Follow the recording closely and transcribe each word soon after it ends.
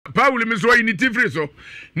Paul mi so yini free so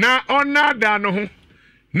na ona da no ho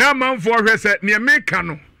na manfo hwe se ne meka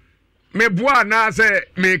no me boa na se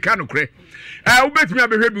meka no kre ubetimi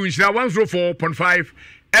abehwe bi unhira 104.5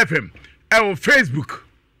 FM Facebook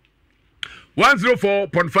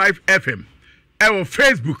 104.5 FM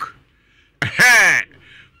Facebook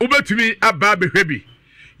ubetimi aba behwe bi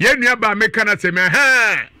ye nua ba meka na se me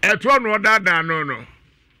eto no da no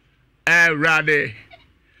rade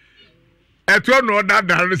eto no da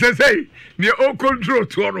no say ne o control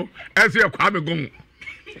to no ese kwa me gon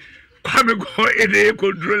ede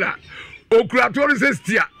controller o kura to no say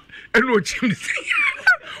stia eno chim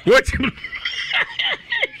watchim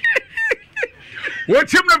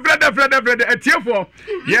no flada etiefo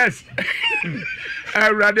yes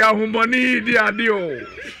rade ahumoni di ade o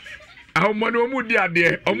ahumoni omudi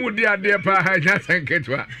ade pa ha nya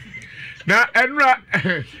sanketwa na enra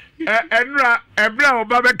ebra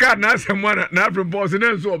obabeka na asemwana na afro boss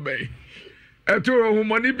na nso obey eto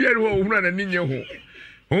humani bia no ohuna na ninye ho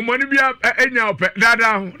humani bia enya ope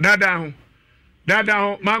dada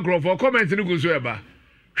ho microphone comment ni guso eba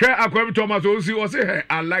hwe akwam Thomas osi o say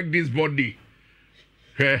I like this body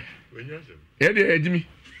hwe ede ejimi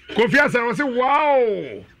Kofi Asare o say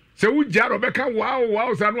wow se ujaro beka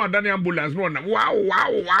wow sa no adane ambulance no na wow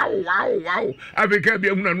abeka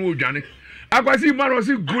bia huna no odwane Akwasi man was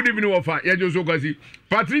good evening wafa ya Joso kwasi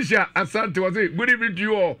Patricia Asante was good evening to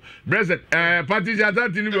you all present Patricia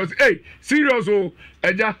Asante was hey serious oh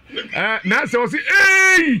eja na say was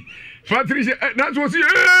hey Patricia na was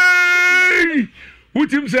hey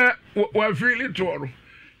utim say we feel it to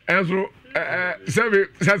enso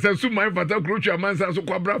say su my fata krochu amansa so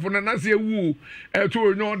kwabra fo na say wu to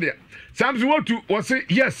onyo de Samson what to was say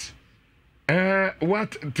yes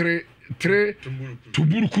what tre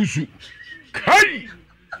tuburukusu Kai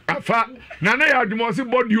afa nana ya dumosi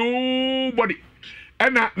body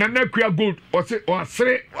ena nana kuya gold o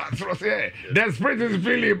sere say the spirit is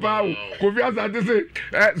feeling power Kofi Asare say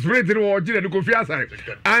spirit no ojire Kofi Asare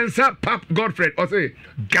answer pap Godfred o say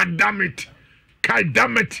god damn it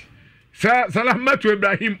salamatu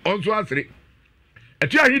Ibrahim also asere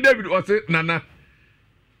etia hi David o say nana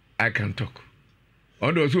I can talk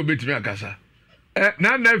ondo so betimi akasa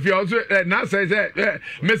na fi also na say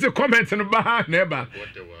me say comment no ba neighbor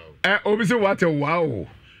obi say what a wow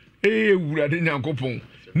wurade nyankopon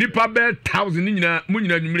nipa be 1000 nyina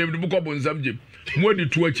munyina nwumire bi ko bonsam jem mo di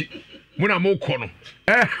tu achi mo na mo kɔ no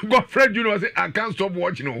Godfred Junior say I can't stop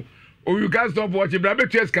watching no or you can't stop watching bra be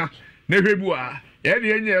tueska na hwebu a ye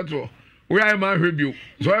de enye to we are man hwebu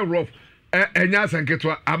so rough enya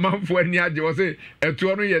sanketo amanfo ani age wo say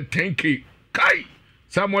eto no ye 10k kai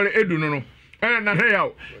Samuel Edu no na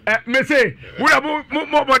heyaw me say we are mo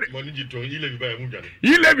body money jito yi lebi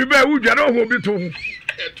ba wu dwane ho bi to ho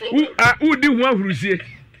u di ho ahurusie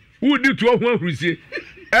u di to ho ahurusie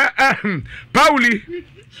Pauli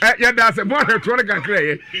ya da se mo heto no kakra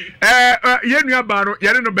ye ye nua ba no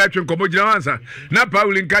ye no betwe nkomo gina wansa na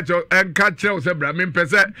Pauli nka che se bra me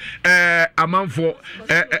pese amanfo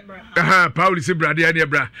Pauli se bra de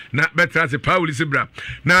bra na betra se Pauli se bra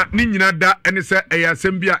na ni nyina da ene se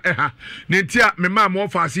asem bia ne ntia me ma mo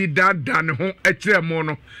faasi da ne ho kire mo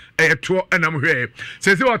no to enam hwe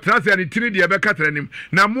se o trase ani tiri de be katrenim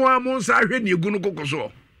na mo nsa hwe ne egu no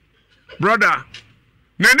kokoso brother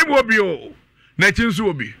na ni bo bi o na chinsu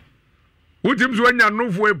obi wutim so anya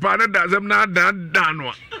no fo pa na da zam na da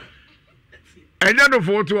no enya no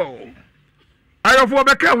fo to o ayofo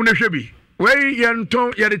be ka hu ne hwe bi we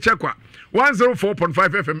yenton ye de chekwa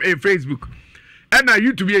 104.5 FM Facebook and na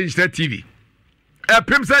YouTube ye Insta TV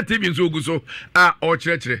Pimsa TV nso oguso o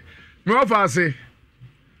kire me ofa ase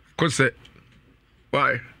ko se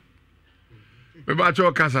why me ba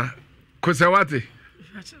cho kasa ko se wate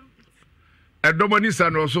edomoni sa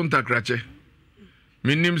no so ntakrache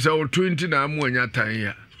minim se o 20 na amu anya tan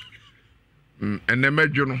ya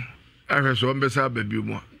enemedwo no ahwe so mbesa babi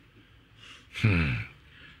mu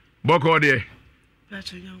boko de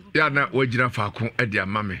ya na wajira faako e de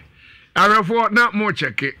amame arefo na mo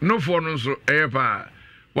cheke no fo no nso pa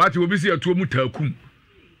wati obi si atuo mu takum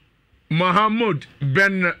Muhammad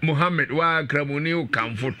Ben Muhammad wa kramoni o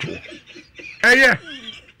kamfoto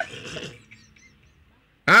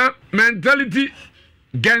mentality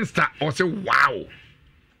gangster or say wow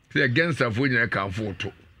say gangster fo nyina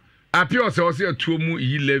kamfoto apia o say atuo mu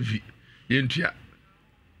yi levi yentua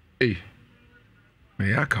me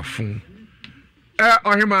yakafun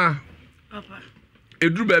ohima papa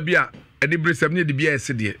eduru ba bia edi bresem ne de bia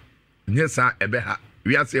ese de nye sa ebe ha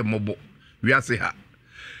wiase mobo wiase ha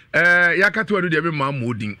yakatu adu de be ma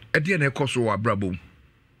modin ede na ekoso wa brabom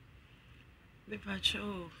me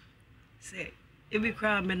pacho say ebi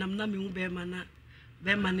kra menam na me hu be ma na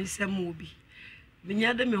be ma ne sem obi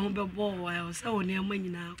binya de me hu be bo wa so woni am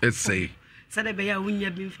nyina say de be ya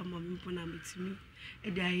wunya bi mfa ma me mpona metimi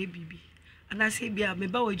e de aye bibi ana se bia me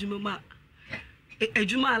ba wajuma ma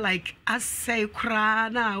ejuma like asay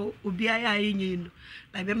kra na obi aye nyi no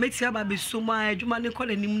like be metia ba be so ma ejuma ne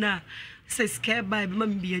kola nim na say scare by be ma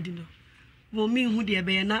me bia di no mo mi hu de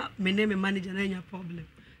be na me ne me manager na nya problem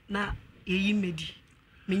na eyi medi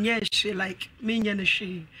me nya hwe like me nya na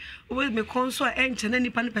hwe o me konso enche na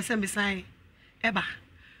nipa ne pese me sai eba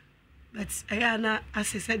but eya na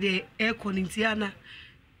asese de air konintiana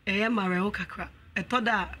eya mare ho kakra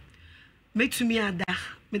etoda metumi ada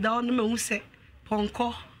me da ono me hu se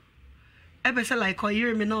ponko ebe se like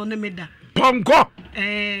oyire me na ono me da ponko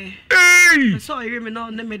so oyire me na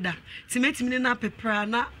ono me da ti metumi na pepra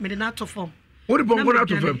na me de na to form what the ponko na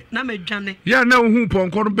to form na me dwane ya na hu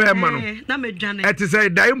ponko no be ma no na me dwane et say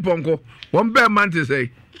dai ponko won be man to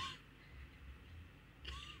say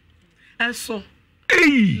eso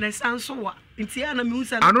na sanso wa nti ana me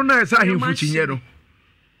usa ano na esa hemfu chinye no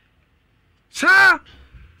sa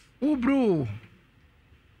o bro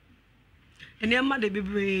ene amma de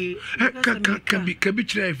bebre ka bi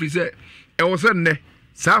kire fi se e wo se ne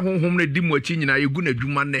sa honhom na di mo achi nyina yegu na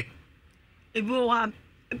dwuma ne ebi wa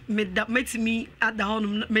me da metimi ada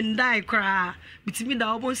honum me ndai kra bitimi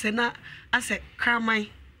da obon se na ase kraman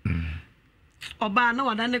oba na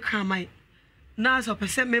wada ne kraman na so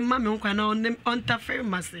pese me ma me nkwa na on ta fair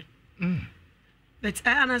masse but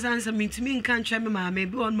I understand some to me can't try me ma me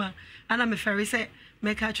bi on ma ana me ferry say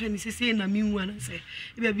me ka try ni say na me wu na say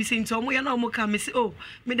e be say nto mo ya na mo ka me say oh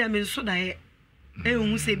me da me so da e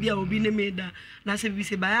hu say bia obi ne me da na say bi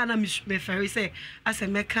say ba na me ferry say ase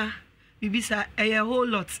me ka bibi sa a whole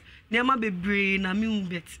lot nema bebre na me wu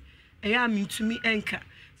bet e ya me to me enka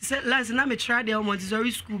say last na me try the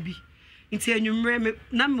Montessori school bi nti anwumre me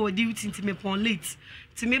na me wodi uti nti me pon late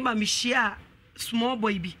nti me ba me share small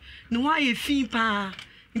boy bi no why e fin pa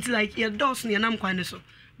nti like your dos ne nam kwan so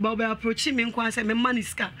ba be approach me nkwan say me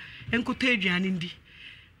maniska enkoto aduane ndi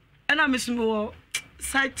ana me so me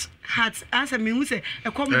site hat asa me hu say e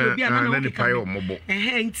kom do bi ana na ka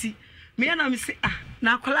nti me na me say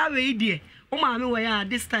na kola we die o ma me we ya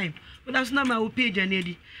this time but that's not my page aduane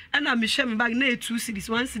di ana me share me bag na 2 cedis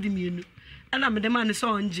 1 cedi mienu ana me de man so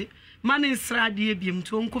onje man insra de biem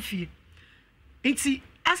to onko fie nti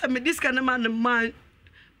asa me this kind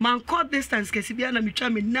man court distance kesi bia na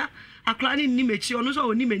metwa me na akla ni ni mechi ono so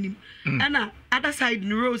oni manim ana other side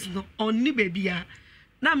no rose no oni bebia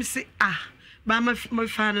na me say ba ma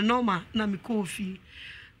fa no normal na me ko fie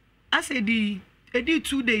asa edi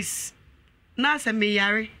 2 days na asa me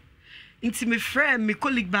yare nti me friend me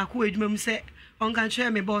colleague back wo eduma mu say on kan share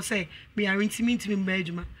me boss say me yare nti me mba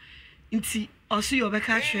eduma nti oso yo be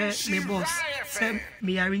ka share me boss say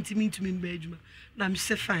me yare nti me mba eduma na me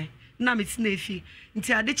say fine na me tina efi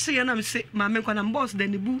nti ade kire na me say ma me kwa na boss da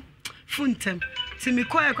ne bu funtem ti me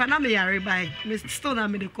koy kwa na me yare bai me still na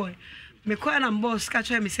me de koy me koy na boss ka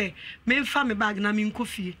kire me say me mfa me bag na me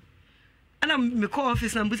nkofie ana me call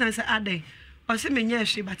office na busan say aden o say me nya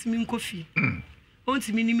hwe but me nkofie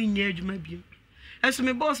onti me ni me nya adwuma bi eso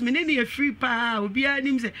me boss me ne ne free pa obi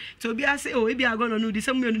anim say to obi say oh e bi agono no di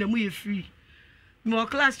say me no na mu ye free me o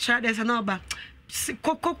class traders na ba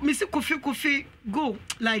kokok me say kofi go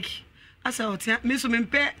like asa otia me so me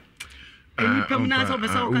mpe eni pem na so be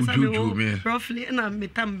say o kasa me roughly na me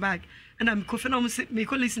tam bag na me kofi na me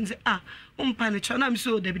ko listen say umpa ne cho na me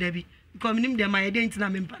so debi because me nim dem my identity na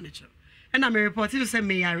me mpa ne cho na me report to say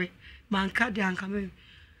me yare man ka de anka me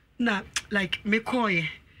na like me koye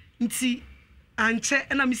nti anche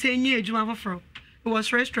na me say nyi adwuma foforo it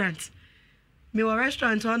was restaurant me wa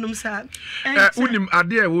restaurant onum sa unim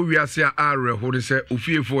ade a wo wiase a are ho de se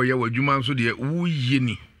ofiefo ye wadwuma nso de wo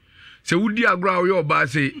yini se wudi agro a yo ba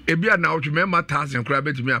se ebia na otwe me ma 1000 kra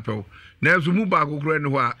betimi apew na so mu ba kokro ne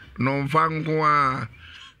ho a no mfa nko a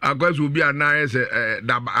agwazo obi ana se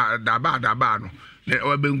daba no ne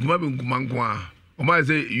benkuma nko a o ma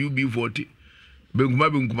se UB40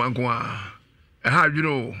 benkuma nko a ha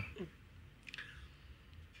dwino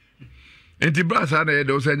enti brasa na ye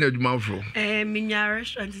de o se nya adwuma fro minya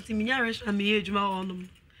restaurant enti minya restaurant me adwuma onum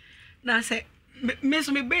na se me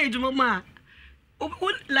so me be adwuma ma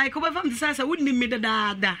like over from the sasa wouldn't me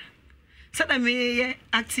da said I me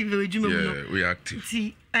active adwuma no we active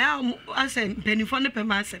ti I say penny for ne pe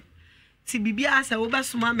ma say ti bibia say wo be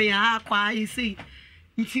soma me ya akwa yi say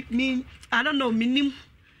me I don't know minim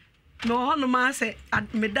no hono ma say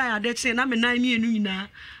me da ade che na me nan mi enu nyina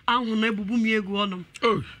ahono ebubu mi egu hono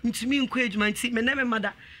ntimi nkwa adwuma nti me na me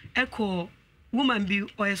mada eko woman bi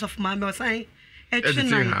oyes of ma me osan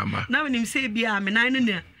Now when him say be a me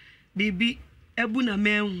nine baby ebuna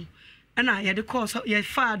mehu ana ye de course ye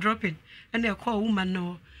far dropping and they call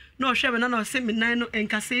woman no share na no say me nine no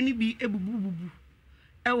enkase ni bi ebubububu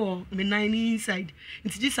ewo me nine inside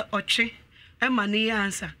nti just oche e ma ne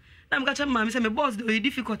answer na me ka cha ma me say me boss do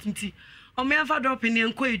difficult nti o me afa dropping ne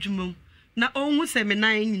enko edwumam na onhu say me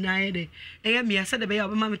nine nyina ye de e me asa de be ya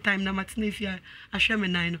o me time na matena fia ahwe me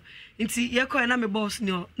nine no nti ye call na me boss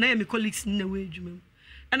ni o na ye me colleagues ni na we edwumam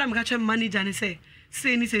ana me ka cha manager ni say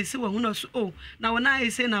ni say we hu no so oh na wona I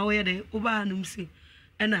say na we de oba anum si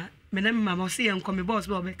ena me na mama say enko me boss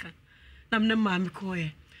be obeka na me na mama ko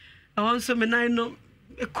ye I want so me nine no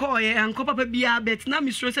call ye anko papa bia bet na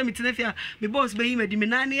me sure say me tenafia me boss be yima di me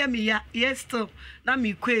nine ye me ya yes still na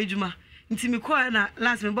me ko ejuma nti me call na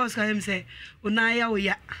last me boss ka him say una ya wo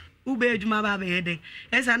ya ube ejuma ba be yede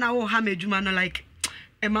esa na wo ha me ejuma no like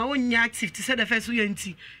e ma wo nya active to say the first we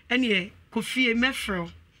nti ene ko fie mefro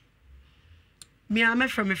me am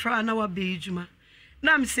from me fra na wa be ejuma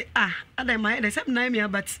na me say ada my head except na me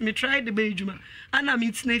but me try the be ejuma ana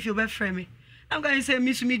me tina if you be frame me I'm going to say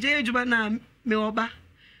miss me je ejuma na me oba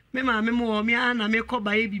me ma me mo me ana me ko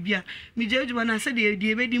ba e bibia me je ejuma na say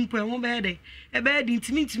de be di mpo e ho be de e be di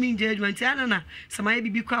ntimi je ejuma nti ana na sama e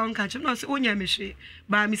bibi kwa onka chem no say onya me hwe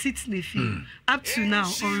ba me sit na fi up to now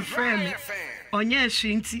on frame onya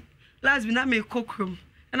hwe nti last bi na me kokrom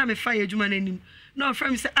ana me fa ejuma na nim no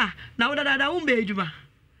frame say na wo dada wo be ejuma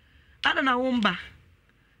ada na wo mba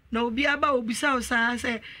na obi aba obi sa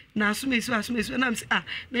say na asumesu na am say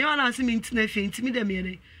na yo na asime ntina fe ntimi da me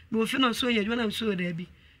ne me ofi no so nya ejuma na so da bi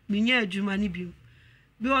me nya ejuma ni bi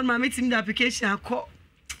on ma meeting the application akọ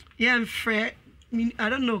yan frɛ I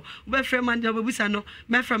don't know we frɛ man job obi sa no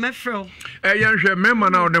me frɛ yan hwɛ mema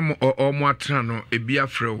na odem o mo atra no e bia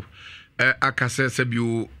frɛ akase se bi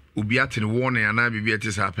obi atene won na na bibia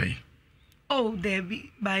ti sa pen oh there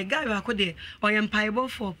be by guy akọ o yan paibo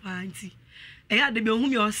for panty e ya de bi ohun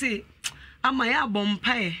mi o say ama ya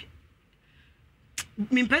bompae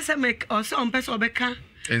mi pese make o say on pese obeka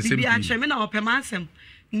bi a chere me na opemansem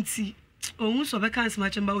nti ohun so obeka nsema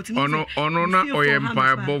chemba otimi ono na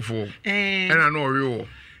oyempae bofo ena na owe o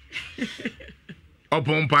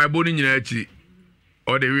opompae bo ni nyina achi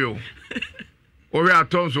o de we o owe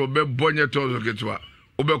atonso be bonye tonso ketwa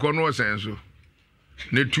obeko no senso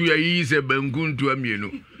ne tuya yi se banguntu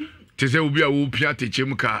amienu te se obi a wo pia te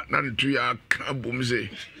chemka na ne tuya ka bom se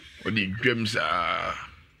o di dwem sa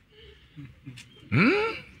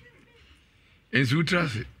ensu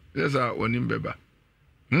trase esa onim beba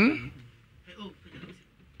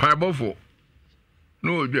paibofo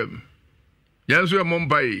no dwem yanso e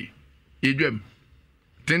mompai e dwem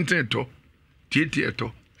tenten to tietie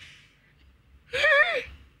to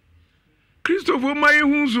Christopher mai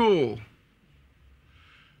hunso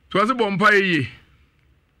to ase bompai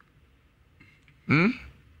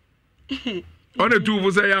on a two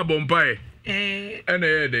for say ya bompai ene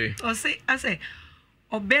yede o say I say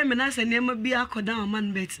obe me na say nema bi akoda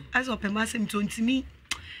man bet as opemasem to ntimi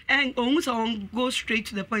and on so go straight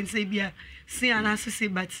to the point say bia see an say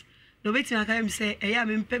but no wait na kai me say e ya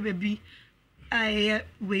me mpe baby ai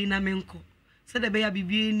we na menko say the be ya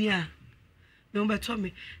bibi ni a me beto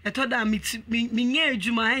me e to da me nya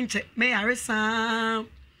adwuma enche me yare saa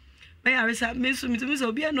me yare saa me so me so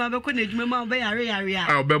obi anu abekọ na adwuma ma be yare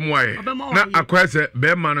a obe moaye na akwese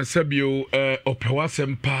be ma no sabio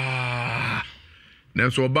opewasem pa na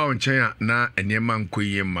so oba onchen na enema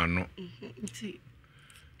nkoyie ma no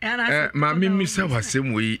ma mimisa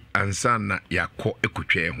wasem we ansa na yakọ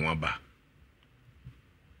ekotwe ho aba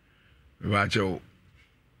wacho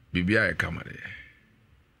bibia e kamare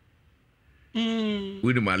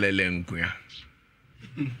we do malele nkuya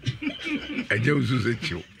eje usuze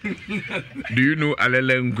chiu do you know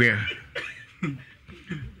alele nkuya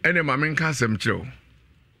ene ma men ka sem chiu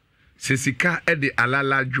sesika e de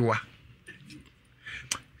alala dwoa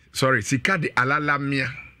sorry sika de alala mia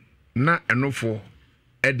na enofo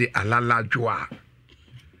e de alala dwoa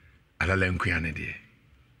alala nkuya ne de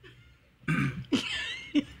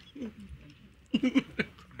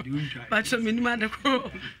Bacho minima de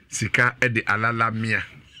ko sika e de alala mia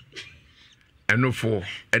enofo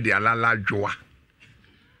e de alala dwoa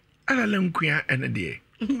alala nkuya ene de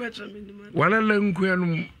bacho minima walala nkuya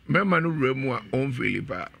no mema no wuramu a on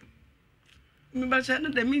felipa me bacho no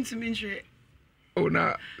de mean to me hwe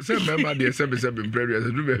ona se mema de se be prayer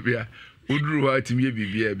se du be a oduru ha timi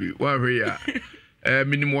bibia bi wa hwe ya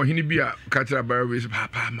minimo hini bi a ka tira ba we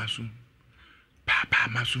papa masu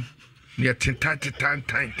ne tan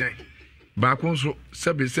ba kon so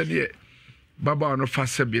sebe de baba no fa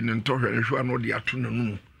sebe ne ntohwe ne hwa no de ato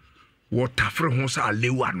nanu wo tafre ho sa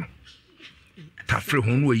alewa no tafre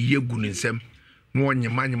ho no ayi egu ne nsam no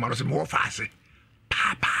onyema nyema no se me wo faase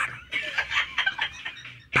papa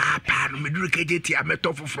no meduru kejeti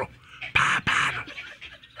ameto foforo papa no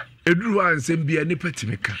eduru ansem bia ni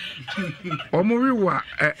patimeka omo wiwa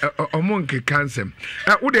omo nke kansem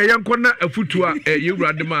wo de yanko na afutu a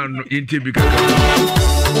yewurade man no yente bi kaka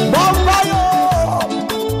Babayo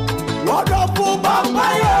wonderful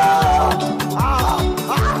Babayo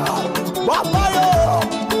Babayo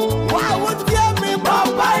why would you me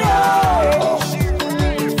Babayo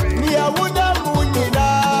ni awuda munina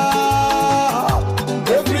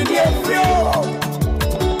every day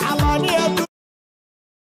amani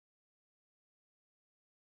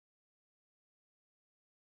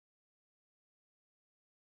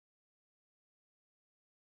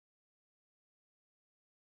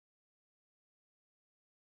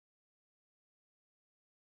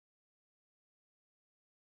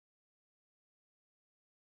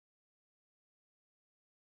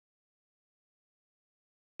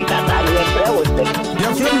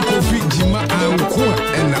Your friend Kofi Jima and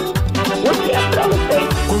Kuana. What's your friend?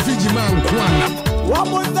 Kofi Jima and Kuana. What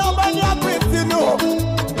was that man you put in?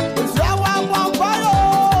 It's your one fire.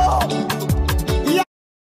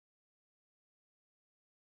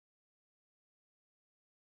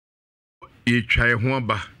 Ye try ho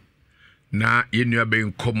aba na ye nua be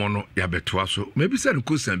nkomo no ya betoa so maybe say no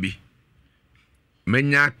kosan bi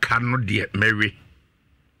menya ka no de mewe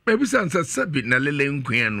maybe say sabi na lele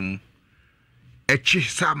nkwan no echi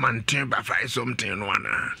samanten ba fa something no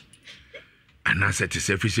ana set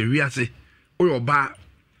se fi se wiase oyoba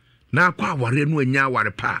na akwa aware no anya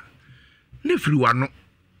aware pa ne firi wa no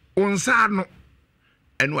onsa no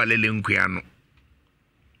eno alele nkwan no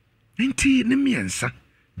nti ne miensa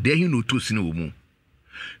de hin no to sine wo mu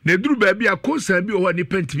na duru ba bia kosan bi o ho ni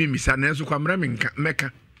pantimi misa na enso kwamra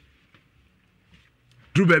meka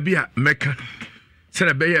duru ba bia meka se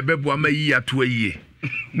na be ye bebo amayi ato ayi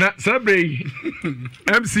na sabre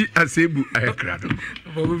MC Asebu ayakrado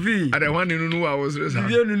Bobi ada wan nunu wa was resa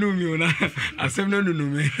bi nunu mi ona asem na nunu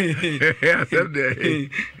me asem de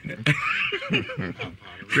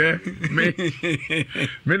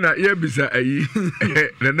me na ye bisa ayi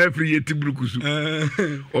na na free yeti brukusu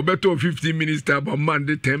obeto 15 minutes tab man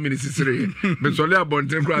de 10 minutes sire me so le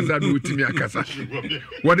abonten kra sa do timi akasa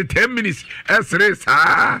what the 10 minutes esre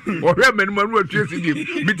sa o hwe menu manu atwesi di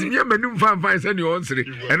bitimi menu fan se ne on sire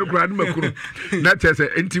eno kra de makuru na chese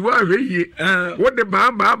enti wa hwe yie wo de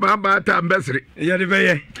ba ta mbesire ye de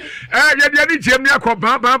beye ye de chem ya ko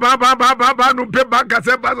ba no pe ba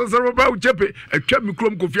kase ba so ba uchepe atwa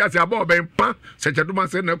mikrom kofi ase aba oben pa se cheduma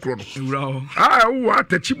se na kro no ewura ho wo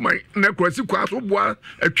atachi man na kro si kwa so boa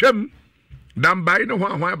atwam dan bai no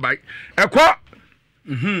ho bai ekọ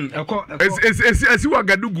esi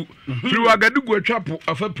wagadugu firi wagadugu atwapo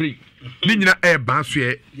afapri ni nyina ba so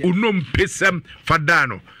e onom pesam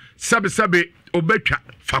fadano sabe obetwa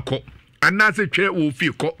fako anase twe wo fi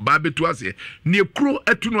ko ba betu ase ne ekuro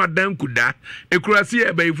atunu adan kuda ekuro ase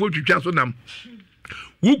e ba ifo twitwa so nam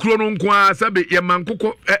wukuro no nko a sabe ye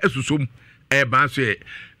mankoko esusom ba so e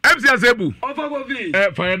MC Asebu ofagofi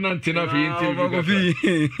fa na ntina fi interview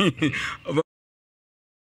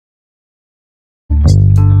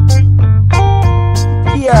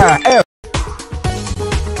yeah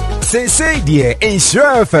say dear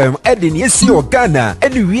Insure FM edin yesi Ghana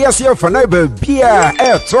enu wiase afana ba bia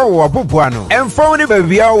to aboboano emfo ne ba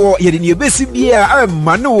bia wo yedin yebesi bia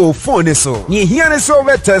amma no wo phone so ni hia ne so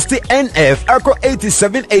be test NF ako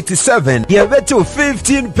 8787 ye beto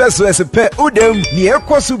 15 pesos per udem ni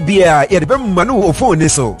ekoso bia yede be ma no wo phone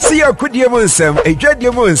so si akodie mo nsem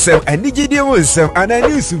edwadie mo nsem anigidie mo nsem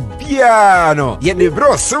anani su bia no ye ne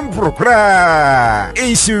bro simple kra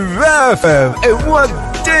Insure FM e what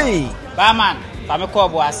day Baman, fame ko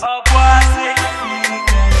boase.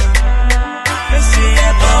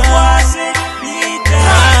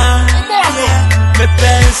 Me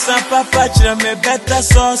pensa papa chira me beta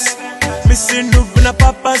sauce. Me sindu na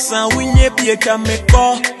papa san winye bie ka me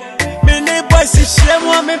ko. Me ne boy si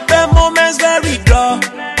shemo me pe moments very dull.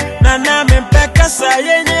 Na me pe kasa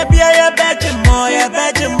yenye bie ya beje mo.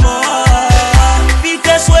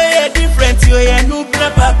 Because we different yo ya nu na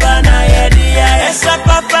papa na ya dia. Esa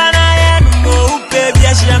papa na baby,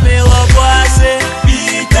 I shall me oboase,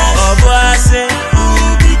 oboase,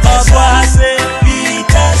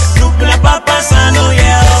 Peters. Look na papa sano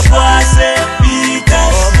yeah, oboase,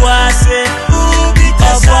 Peters.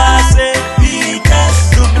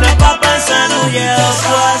 Look na papa sano yeah,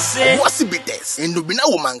 oboase. What's it this? In Lubina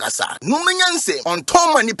Womangasa, no menyanse on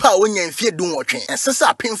Tom and Nipa when you fear doing watching and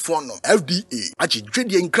Sasa Pinfo no FDA. Achi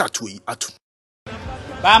dready and cratway at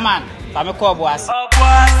Baman, fame ko boase.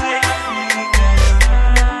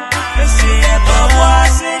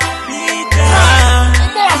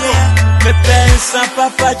 Me pensa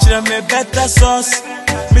papa chira me better sauce.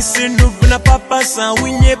 Me sindu na papa san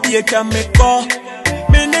winye bie ka me ko.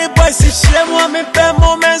 Me ne boy si shemo me pe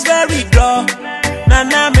moments very draw.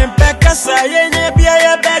 Na me pe kasa yenye bia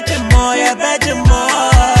ya beje mo.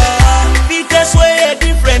 Because we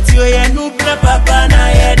different yo ya nu na papa na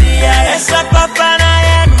ya dia. Esa papa na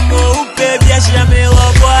ya nu mo baby ya shira me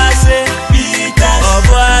oboase.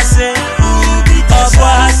 Oboase.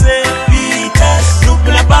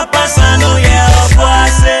 Nubla papa sano ya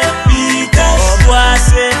oboase.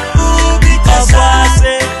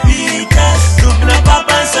 Nubla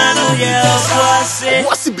papa sano ya oboase.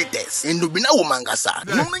 What's the bitters? In Nubina Womangasa.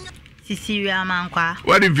 Cecilia Mankwa.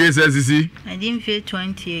 What if you say, Sissy? I didn't feel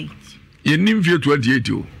 28. You didn't feel 28.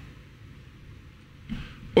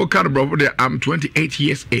 Oh, can't brother, I'm 28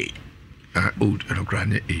 years old and a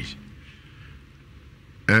grand age.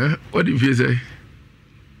 What if you say?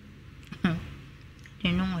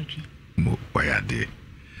 You know what? Mo, why are they?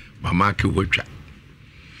 Mama, can watch.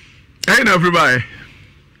 Hey, everybody.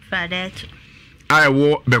 Father, I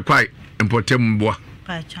will be quite important. Boy,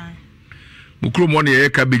 Pachan. Mukru money, a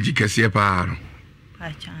cabbage, Cassia, Pachan.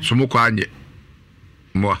 so Mukanye.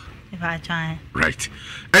 Moi, Pachan. right.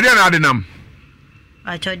 And then I didn't.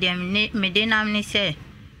 I told them, Medina, say,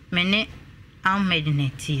 Mene, I'm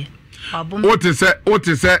medinate. What is it? What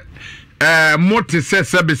is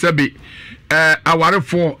it? Sabi. Aware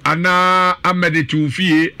for ana amede tu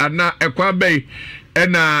fie ana ekwa bay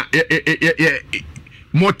na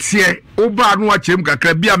motie oba no achem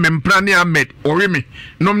kakra bia mempra ne amed orimi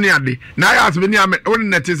nom ne ade na ya asbe ne amed won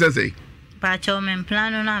na te sese pacho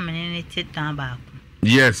mempra no na amene ne titan ba ko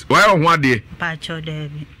yes why ho ade pacho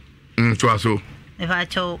debi to aso e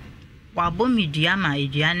pacho wabo midua ma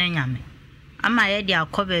edua na nyame ama ye de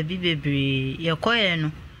akoba bi bebre ye koye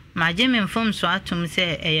no maje me mfom so atum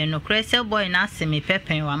se eye no krese boy na aseme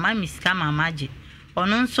pepen wa ma miska mamaje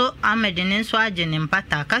ono nso amedene nso age ne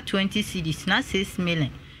mpata ka 20 cedis na 6 million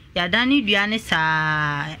ya dani dua ne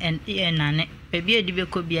sa enane bebi edibe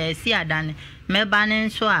ko bia esi adane meba ne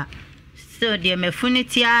nso a so de mefuni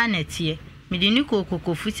a netie medini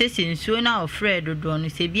kokokofu sese nsuo na ofre dodo no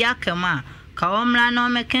se bia kama ka omra na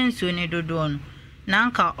omekensuo ne dodo no na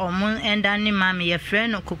nka omun endane mame ye frɛ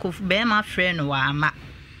no kokofu be ma frɛ no wa ama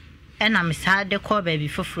ena misade ko baby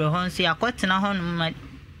foforo ho nso yakotena ho no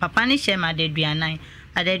papa ni shema de duanan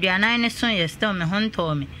ne so ye still me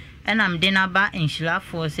honto me ena mde na ba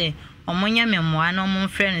enhirafo se omonye me moa no mon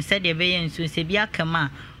frɛ no se de be ye nsu se bia kama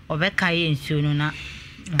obeka ye nsu no na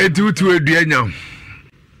etutu edua nya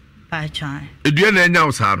pa chan edua na nya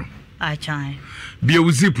usaro a chan bia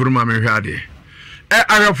uzi puruma me hwade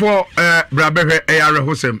arefo brabehwe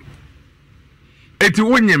arehosem eti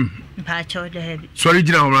wonyem pa cho de heavy sorry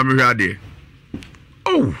jina ho me hwade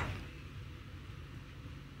oh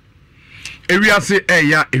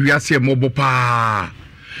ewiase mobo pa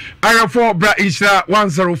arefo bra isra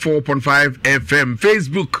 104.5 FM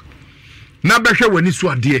Facebook na behwe wani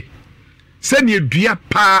so ade sani edua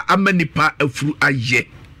pa amanipa afuru aye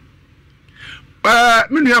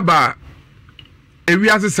menua ba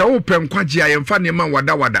ewiase se wo pɛ nkwaje ayemfa ne man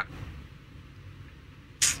wada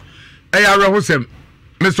arehosem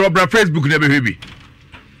Mr. Obra Facebook na behwe bi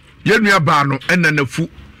yenua ba no ena nafu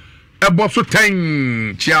ebo so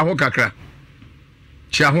tan chia ho kakra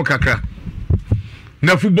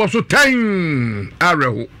nafu bo so tan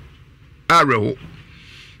areho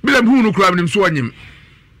bilam hu no kura nim so onyim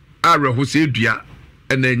areho se dua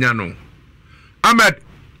ena nya no Ahmed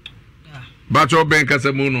bacho ben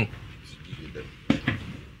kasamu no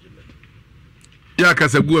ya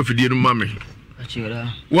kasagu afidie no mame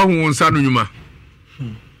achira wa hu nsa no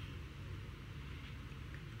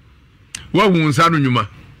nyuma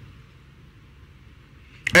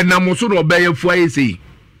ena muso no obeye fu ayesi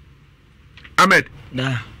Ahmed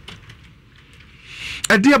da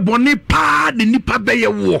ade boni pa de nipa beye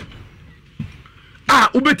wo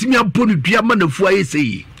ubetimi abonu dua ma na fu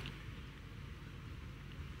ayesi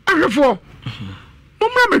ahwefo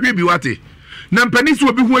momra mehwe bi wate na mpani so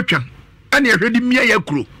obi hu atwa ane ehwedi mia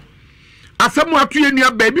yakuro asemu atu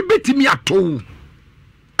yenua ba bi betimi ato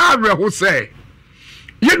ahweho se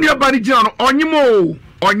yenua ba ni gina no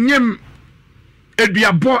onyem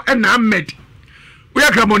eduabo na Ahmed we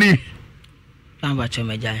akramoni amba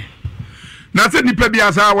chomejai na se nipa bi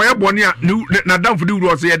asa wo ye boni a na damfo di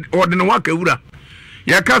wuro se ode ne waka wura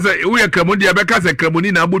ya kasa we akramoni ya be kasa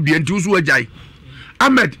akramoni na abodua nti usu ajai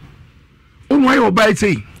Ahmed onwa ye obai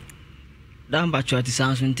sei damba choti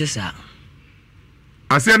sanso ntisa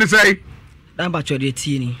ase ne sei damba choti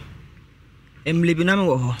etini emle bi na me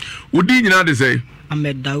wo ho udi nyina de sei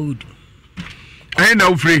Ahmed Daoud I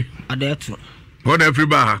know free. Adeto. What every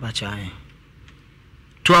bar. Bachai.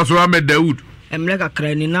 To us, Ahmed Daoud. I'm like a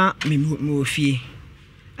cranina, me fee.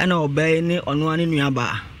 And obey ni on one in your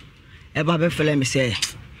bar. Eba be fele me say.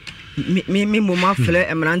 Me mama fele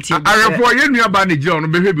emranti. I report you near Banny John,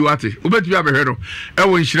 baby Wati. Ubet you have a hero.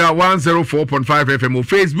 Ewin Shira 104.5 FM or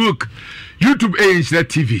Facebook, YouTube Internet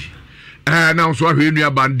TV. Now so we near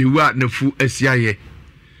Bandy Wat Nefu SIA.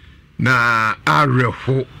 Na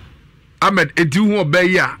areho. Ahmed edu ho obey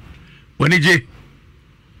ya. When ije.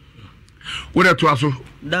 What that was so?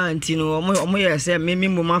 Dantino, omo say me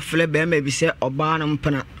mama fele be me be say oba na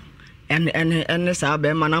mpana. And sa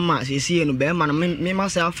be man ama see no be man me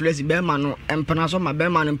myself flex be man no empana so ma be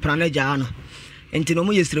man mpana ja no enti no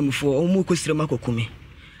mo yestremfo o mo ko strema kokumi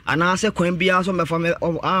ana se kwan bia so mefa me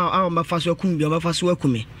a mefa so akum bia mefa so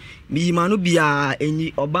akumi bi ma no bia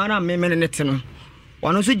enyi oba na me ne te no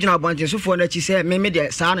wano so gina bonte so fo na chi se me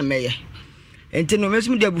de sa na meye enti no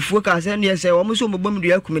mesum de bufuo ka se ne se wo mo so mo bom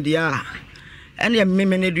dua akumi dia ene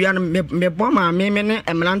me ne dua no me boma me ne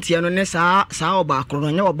emlantie no ne sa oba akro no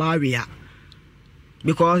nya oba awia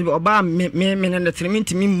because oba me ne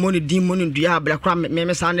treatment me money din money dua abla kra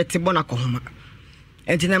me sa ne tebo na kohoma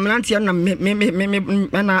enti na emlantie no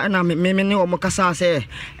na me ne o mo kasa se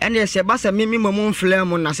ene se ba se me mo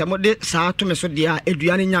flame na se mo de sa to me so dia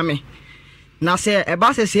edua ne nyame na se e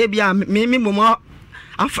ba se bia me mo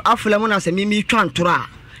aflame na se me twa ntora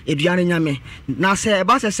eduane nyame na se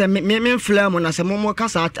ba se me flame na se mo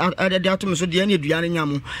kasa ade atom so de na eduane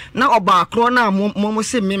nyamo na oba akro na mo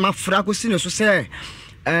se me mafra ko sine so se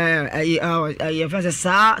fese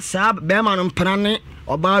sa be man mprane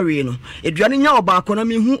oba wi no eduane nya oba akro na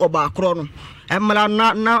me hu oba akro no emla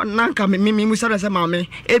na nka me musa se ma me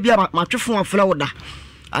e bia matwefo afla woda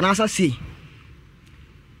anasa si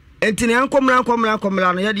entine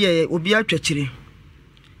ankomla no ye de obi atwakire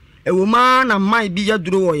ewoma na mai bi ya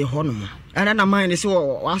duro wo ye hono ana na mai ne se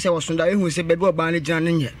wo ase wo sunda ehu se bebi oba ne gina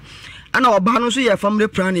ne nye ana oba no so ye family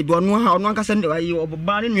plan bi ono anka se ayi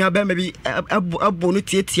oba ne nua ba ma bi abo no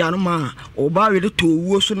tietia no ma oba we de to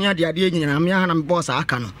wuo so ne ade nyina me ha na me boss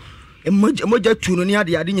aka no emoja tu no ne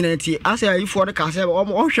ade nyina tie ase ayi fo de ka se o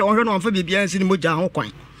hwe no amfa bibia nsi ne moja ho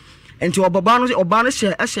kwan enti oba no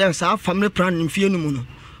se ase sa family plan mfie no mu no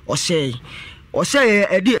o say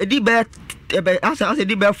edi be asa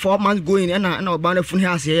di be 4 months going na oba na funu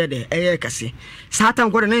ase ye de eye kase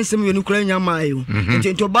satan ko de na nsem we no kura nya maayo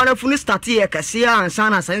enti oba na funu start ye kase ansa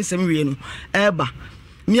na nsem we no eba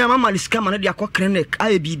mi ama maliska ma na de akọ clinic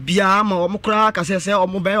aye bibia ma o mo kura kase se o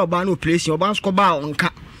mo be oba na operation oba nsko ba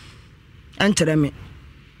onka entere me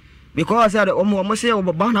because o mo se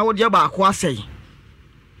oba na wo de ba akọ asai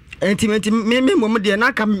enti me mo de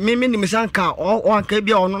na ka me ni misanka o anka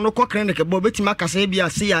bia ono no ko clinic bo betima kasa bia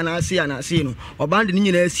si na no obande ni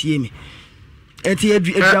nyina asie me enti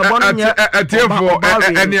eduabo no nya atiefo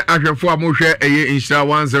ene ahwefo amohwe eye Insha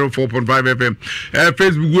 104.5 FM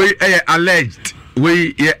Facebook we alleged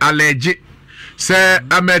we alleged say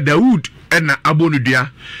Ahmed Daoud ena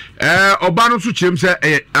abonudua oba no so chem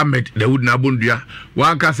say Ahmed Daoud na abonudua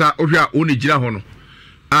wankasa ohwe a oni gira ho no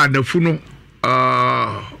nafu no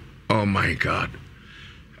oh my God.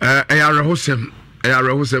 Ayarehosem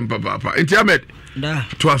papa. Enti Ahmed. Da.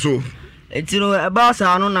 Twaso. Enti no eba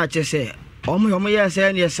sa no na chese. Omo ye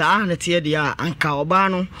se ne sa na tie dia anka oba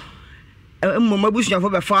no. Mmoma busuafo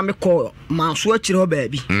be fa me ko manso akire ho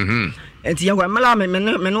baabi. Enti ya kwamela me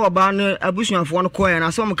no oba no abusuafo no ko ya na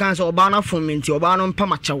so mo kan se oba na fom enti oba no mpa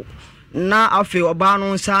machew. Na afi oba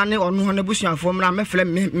no sa ne ono ho na busuafo mra mefle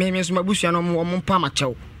me so mabusuafo no mo mpa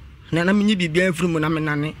machew. Na minyi bibia mfuru mu na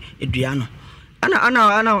menane edua no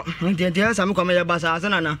ana ntia sa me kwama ya basa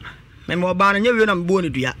asana na me oba na nyewe na mbo ne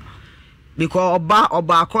dua because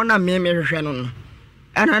oba akọ na me hwehwe no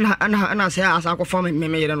ana say asa akọ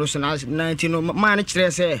me yere no so na 19 no ma ne kire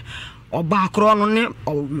say oba akọ no ne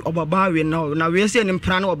oba we na we say ne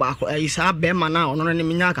mpra na oba akọ ayi sa be ma na ono ne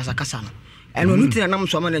minya kasa no eno nuti na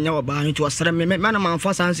so ma na nya oba no to sere me na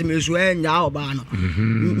manfa sanse me so nya oba no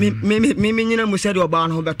me nyina mu sɛ de oba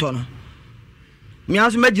no beto no me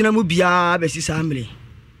aso magina mu bia be si samle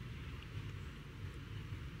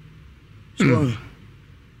so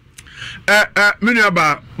menu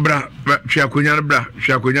aba bra hwakonya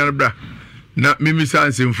bra na mimi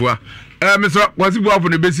sanse mfua me so kwasi buafo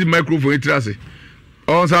ne besi microphone itrase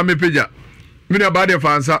on sa me peja menu aba de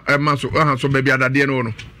fansa ma so so ba bia dade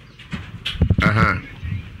no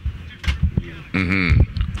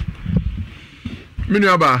menu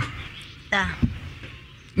aba da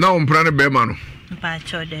na umpra ne bema no mpa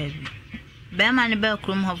cho dabi bema ne be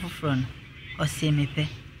krum ho foforo no o se mepe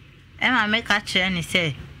e ma me ka kire ni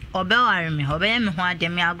se obeware me obeye me ho ade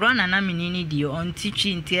me agro na na menini di on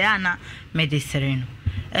titwi ntie ana medicine no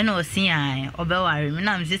ena osi an obeware me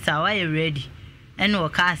na me sister why you ready ena o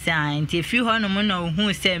ka se an ntie fi ho no mo na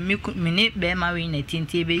ohu se me ne be ma we na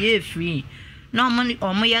tintie be ye free no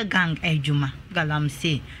mo ya gang adwuma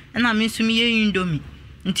galamse ena me sumi ye indomie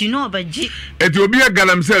nti no obaji eti obi ya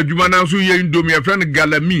galamse adwuma na so ye indomie a friend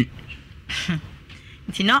galami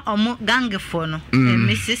nti no omo gang fo no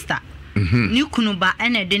me sister ni kunu ba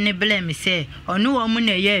ene de ne bele me se ono wo mu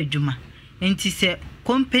na ye adwuma nti se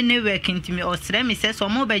company work nti me osre me se so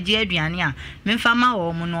mo baji aduane a me mfa ma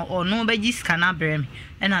wo mu no ono baji scanner brem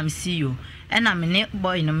ena me see you ena me ne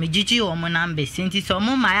boy no me gigi wo mu na mbesi nti so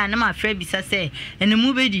mo ma ya na ma fra bisa se ene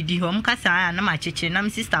mu be didi ho m kasa ya na ma cheche na me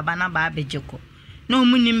sister ba na ba abejeko no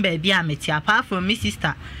mu nim ba bia me ti apart from me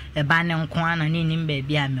sister e ba ne nko ana ne nim ba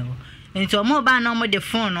bia me wo nti o mo ba na mo de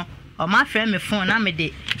phone no o ma fra me phone na me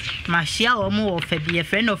de ma share o mo wo fa bi e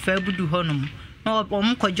friend of abudu ho no no o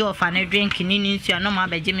mo kojo of an drink ni nsu na ma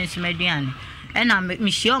beje me nsuma aduane ena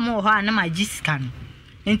me share o mo ho na ma gisika no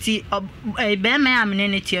nti be me amene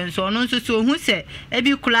ne tie nso no nso so hu se e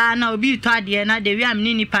bi kula na obi to ade na de wi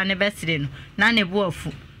amene nipa ne besire no na ne bo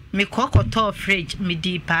afu me kokoto fridge me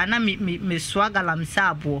di pa na me swagalam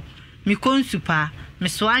sabo me konsupa me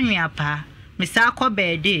swanwia pa me sa ko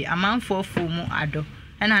bede amanfo mu ado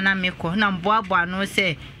ena na me ko na mboabo no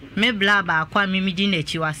se me bla ba kwa me di na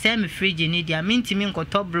chi wa se me fridge ni dia minti mi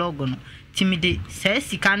nkoto blog no ti me de se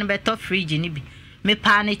sika no beto fridge ni bi me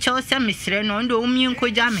pa ne che se me sire no ndo umi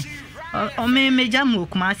nkoja me o me jam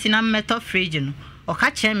okuma si na meto fridge no o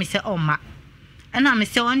ka che me se o ma ena me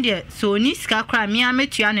se on de so ni sika kra me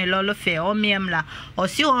ametua ne lolo fe o me emla o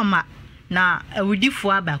si o ma na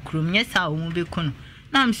awudifo abakrum nye sa o mu be kuno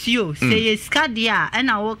na am si o se ye sika dia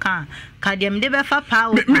ena wo kan ka dem de be fa pa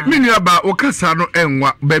o me ni aba o kasa no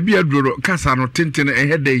enwa ba bi aduro kasa no tenten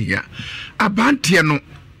ehede hia abante no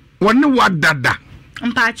wone wadada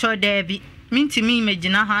mpa cho debi minti mi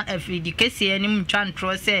imagine ha afidi kesi anim twa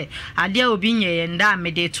ntro se ade obi nye nda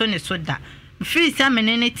me de to ne so da free se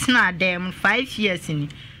menene tina dem 5 years ni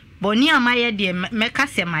boni amaye de meka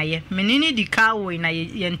se maye menene di ka wo na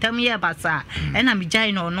yentam ye basa ena mi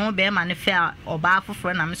jai no no be ma ne fa oba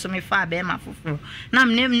foforo na me so me fa be ma foforo na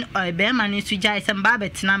me be ma ne su jai se mba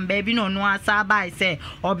betina mba bi no no asa bai se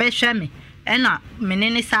obehwe me ena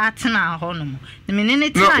menene sa tina ho no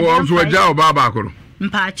menene tina dem no wo ja oba ba ko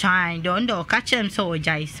mpa chan do ka chem so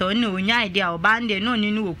ojai so ne onya idea oba nde no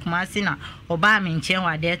ni no kuma si na oba me nchen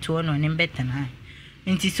wa de to no ne betena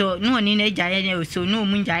nti so no ni na jaye ne so no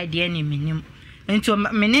mu jaye de ne minim nti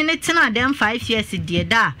menene tena dem 5 years de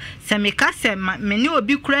da se me ka se me ne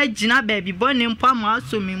obi kura gina ba bi bo ne mpo ma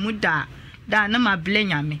so me mu da na ma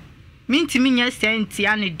blenya me minti mi nya senti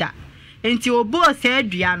ane da nti obo se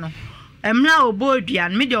adua no emla obo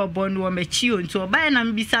aduan me de obo no machi o nti oba na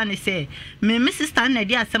mbisa ne se me sister na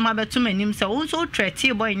de asem abeto manim se won so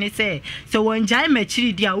trete boy ne se won jai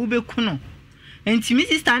machiri di a wo beku no enti me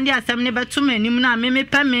sister de asem ne beto manim na me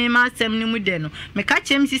pa me ma asem ne mu de no me ka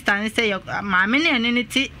chem sister ne se maame ne ne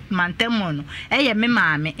ti mantemo no eye me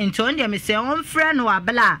maame enti on de me se on frɛ no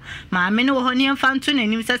abela maame ne wo ho ne mfanto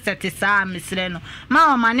nanim se sete saa mesre no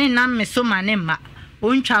ma o mane na me so mane ma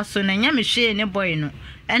ontwa so na nya me hwe ne boy no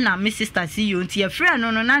ena me sister see you nti afra no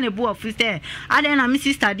na ne bo ofu say ade na me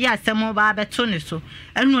sister di asem ba beto ne so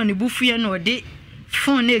enu ne bufue no de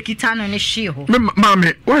phone na ekita no ne hye ho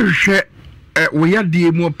mame wo hwe wo ya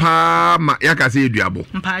die mu pa ma ya ka se eduabo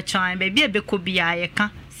mpa chan be bi ebeko bia ye ka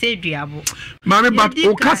se eduabo mame but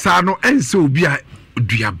o kasa no ense obi a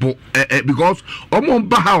eduabo because omo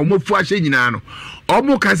ba ha omo fu ahye nyina no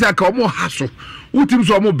omo kasa ka omo haso utim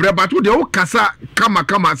so omo breba to de o kasa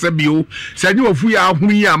kama se bio se nyi ofu ya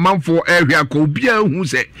hu yi amanfo ehwe aka obi a hu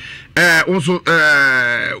se onso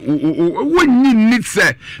wonni nit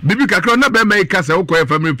se bibi kakra na be mai kasa o ko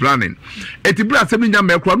family planning etibra se nya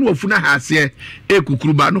me kro na ofu na ha se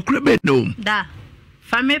ekukuruba no kro be no da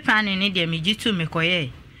family planning ni de mi jitu me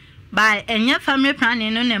koye ba enya family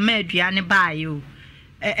planning no na ma aduane ba yo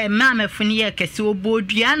ma mafuni ye kese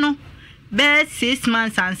obodua no be 6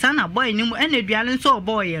 months ansana boy ni mu enaduane so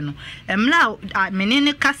boy no emla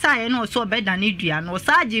menene kasa ye no so be dane dua no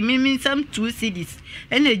saje mimi nsam 2 cedis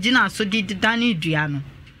enagina so di dane dua no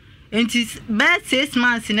enti be 6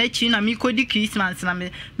 months na chi na mi kodi Christmas na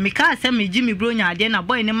me ka se me gi mi bronya ade na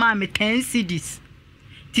boy ni ma me 10 cedis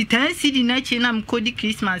ti 10 cedi na chi na me kodi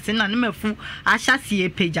Christmas na na mafu ahya se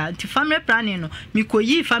epeja ti family planning no mi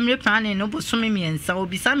koyi family planning no bo so me miensa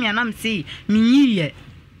obisa me na me si mi yiye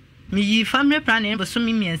me yi family planning bo so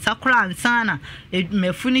me miensa kora ansana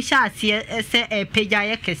mafuni sha ase se peja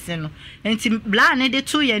ye kese no enti bla ne de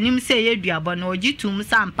to ye nim se ye duabo na ogitum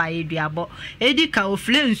sampa ye duabo edi ka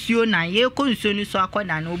ofle nsuo na ye ko nsuo ni so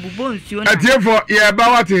akoda na obubo nsuo na atiefo ye ba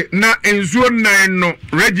wate na nsuo nan no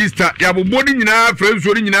register ya bobo ni nyina fra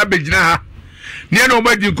nsuo ni nyina begina ha ne na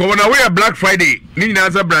obadi ko na we Black Friday ni nyina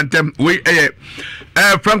za brantem we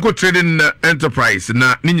Franco Trading Enterprise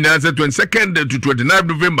na ni nyina za 22nd to 29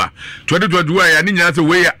 November 2021 ya ni nyina za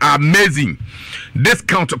we amazing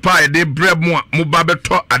discount pie de bread mo ba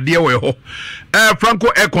beto ade we ho Franco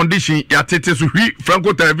air condition ya tete so hwi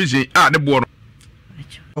Franco television ne bo no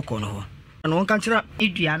okono ho no kan kira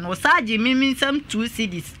idua no saje miminsam 2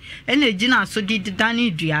 cedis ene gina so di dani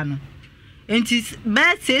idua no enti be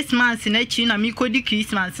 6 months na chi na mi kodi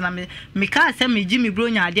Christmas na me ka se me gi mi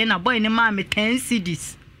bronya ade na boy ne ma me 10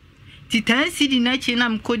 cedis ti 10 cedi na chi na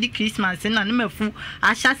me kodi Christmas na ne mafu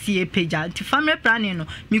ahya se epeja ti family planning no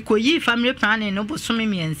mi koyi family planning no bo so me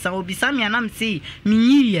miensa obisa me anam sei mi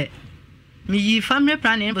yiye mi yi family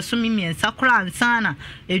planning bo so me miensa kora ansana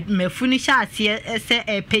mafu ni sha se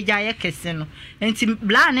epeja ye kese no enti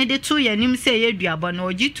bla ne de to ye nim se ye duabo na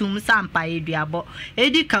ogitum sampa ye duabo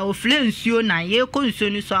edi ka ofle nsuo na ye ko nsuo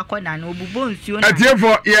ni so akoda na obubo nsuo na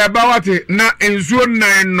atiefo ye ba wate na nsuo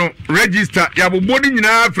nan no register ya bobo ni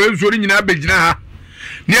nyina fra nsuo ni nyina begina ha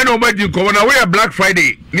ne na obadi ko na we Black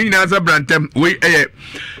Friday ni nyina za brantem we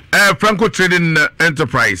Franco Trading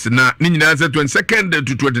Enterprise na ni nyina za 22nd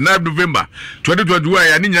to 29 November 2021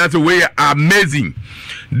 ya ni nyina za we amazing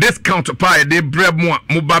discount pie de bread mo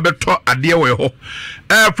ba beto ade we ho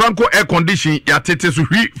Franco air condition ya tete so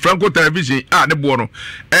hwi Franco television ne bo no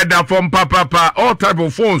da from papa all type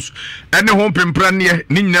of phones any home pempra ne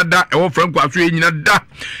ni nyina da Franco aso ye nyina da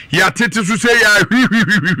ya tete so say ya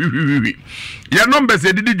hwi ya numbers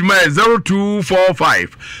e didi juma 0245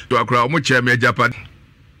 to akra mo cheme Japan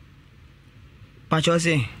pacho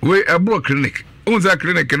se we ebro clinic unza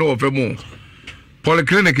clinic no ofe mo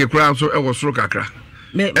polyclinic kura so e wo soro kakra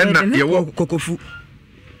me ye wo kokofu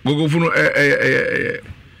no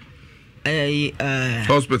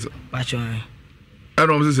hospital pacho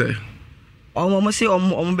ano mo say omo se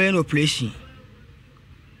omo be no operation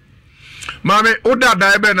mame oda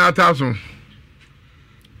da ebe na ataso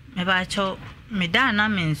me pacho me da na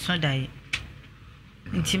me nso dai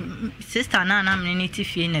nti sister na me ni ti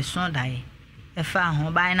fie na so dai e fa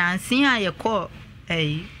ho ba na nsin a ye ko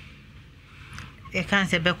e kan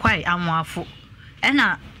se be kwai amoafo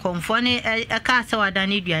ena komfo ne e ka se wada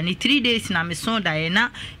ne dua ne 3 days na me so dai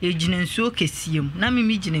na e gina nsuo kesiem na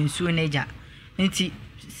me gina nsuo na ja nti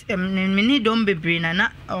me ni dom bebre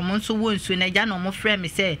na omo nso wo nsuo na ja na omo frɛ me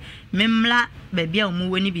se memla baby a omo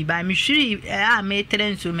woni bi ba me hwiri a me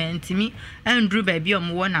tere nsuo me ntimi andru baby a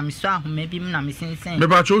omo wo na me so ahoma bi na me sensen me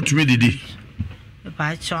ba cho utumi didi me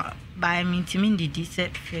ba cho ba me ntimi didi se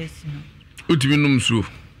first no utumi num nsuo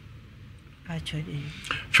ba cho de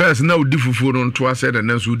first na odi fufuo no nto ase da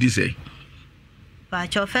na nsuo di sei ba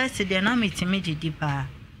cho first de na me ntimi didi ba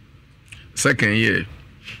second year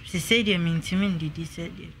se say de me ntimi didi se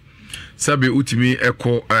de sabe utimi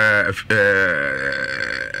eko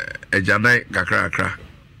ejanai kakra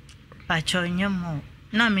ba cho nyemo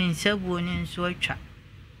na me nsabuo ni nso atwa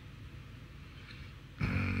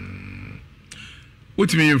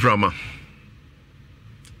utimi inframa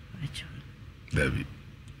ba cho David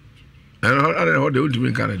ana ho de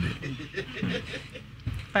utimi Canada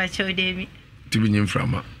ba cho de utimi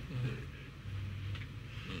inframa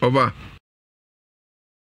oba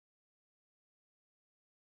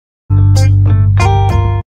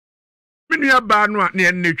nua ba no a ne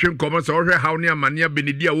ennetwe nkomo so hwe haw ne amane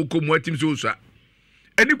abenidi a wokomu atim so usua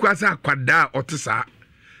eni kwasa akwada otesa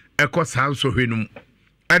ekosa nso hwenum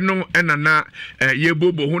eno enana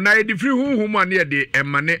yebobo hu na yedi firi huhum a ne yede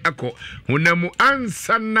emane akọ hunamu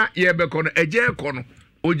ansa na yebekọ no eje ekọ no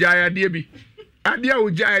ojaya de bi ade a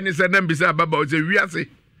ojaya ne se na mbisa baba o se wiase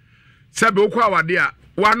sabe okwa wade a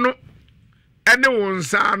wano ene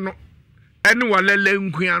wonsa no ene walele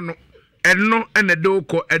nkua no eno ene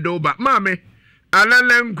doko edoba mame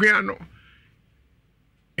alala nkua no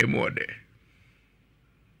emode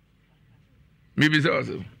mibi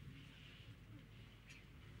so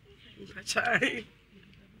Chai.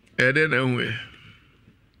 Eden enwe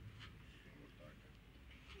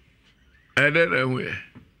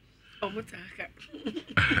Omutaka.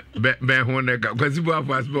 be honeka kwasi bo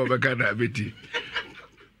afas bo be kana beti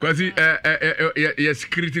kwasi ya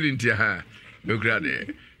security ntia ha no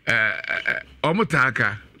grade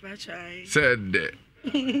omutaka Chai. said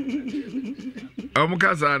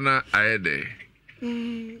omukasa na ayede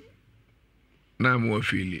na mo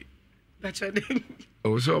fili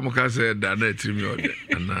Oh, so much said that to me.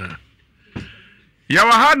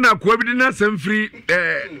 Yawahana, Quabidina, some free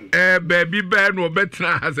baby band or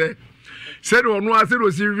better has said or no, I said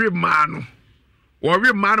was every man or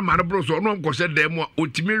every man, bros or no, because said them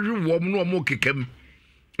ultimately warm no more kick him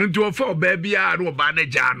into a 4 baby or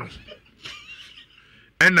banajano.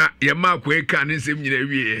 And your mark way can in same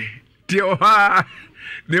year. Tioha,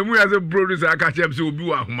 the way as a brothers I catch them so be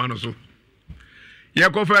a humanoso.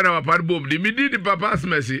 Yakofa na papa bob di mi di papa's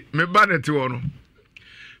mercy me ba ne te wono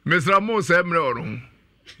Mr. Mo se mre wono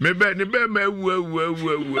me be ni be ma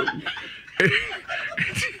wu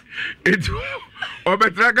it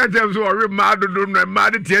obetra ka tem so ori ma dodo no ma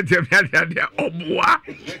de tie tie dia oboa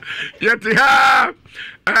yete ha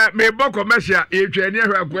me bo commercial e twa ni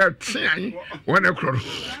ahwa kwa tian wona kroro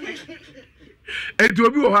etu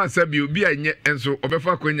obi wo ha sabi obi anye enso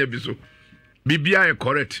obefa kwanya bi so bibia e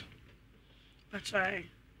correct. That's right.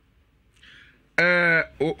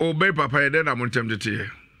 Obey papa then I'm on tempted.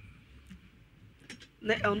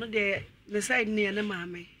 On the side near the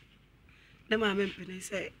mammy. The mammy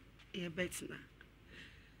say, yeah, better.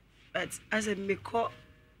 But as a me call,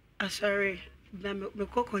 sorry, me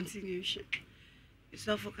call continuation. It's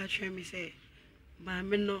all for catching me say,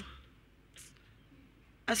 mammy no.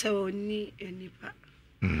 I say only any part.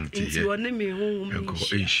 Into one me home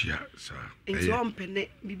Asia, sir. Into one penny,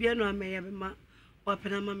 Bibiano may have ma or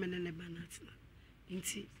Panama men and a banat.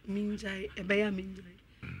 Into Minjai, a bear Minjai,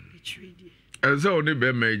 a tree. As only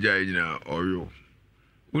be major now, or you.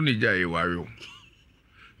 Unijai, wario.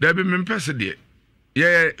 There be men passed.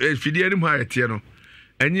 Yeah, if you didn't hire Tiano,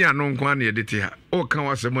 and ye are non quani editor. Oh, can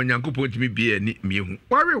was a man yanko point me be a me.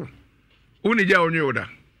 Wario. Unija on your order.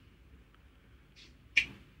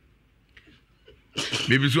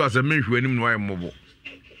 Maybe so as a man who any more mobile.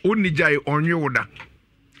 Only jay on your order.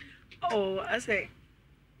 Oh, I say,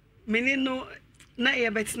 many no, na ya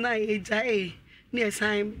bet na ye jay near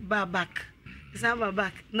sign back. Sama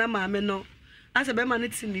back, na mamma no. As a beman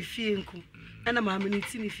it's in the fienku, and a mamma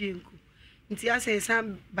it's in the fienku. Until I say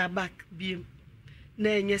some back beam.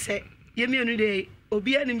 Nay, you say, Yemi on the day,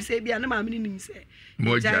 Obia him say, be an mamma him say.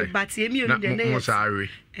 More jay, but Yemi on the day. Sorry.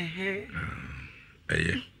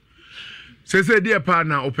 Say dear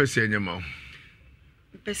partner opesenya ma.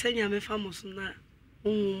 Pesenya me famous na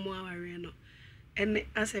mo arena. And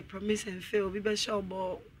as a promise and fail we be sure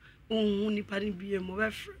bo nipa ni bie mo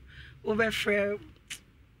be frɛ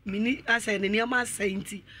mini as a nneɛma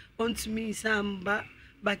asɛnti onto me samba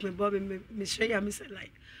back me bob me share ya me say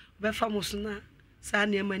like be famous na sa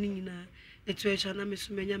nneɛma ni nyina etu echa na me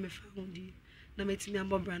so menya me fa hundi na metimi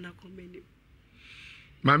ambobra na komeni.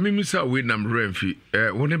 Mami misa we nam remfi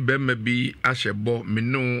woni bemma bi ahyebo me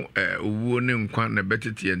no owuo ne nkwa na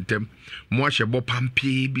betete entem mo ahyebo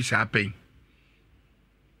pampi bi sa pen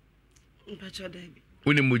mpacho debi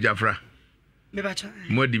woni mu jafra me bacho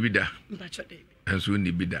mo dibida mpacho debi enso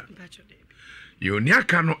ni bida mpacho debi yo ni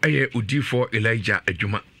aka no eye odifo Elijah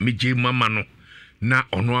adwuma meje mama no na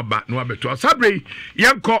ono aba no abeto sabre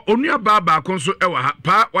yanko onuaba ba konso ewa ha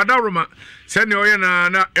pa wadaroma se ne oye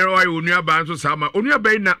na ewa onuaba nso sama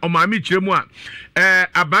onuaba na omami kiremu a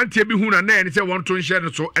abantie bi hu na ene se won to nhye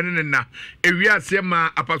no so ene na ewiase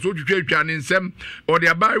ma apaso twetwa ne nsem ode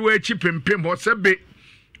aba we chi pempem ho sebe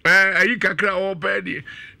ayi kakra o pedi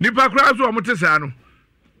nipa kra so omote sa no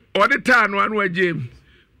ode ta no anu agem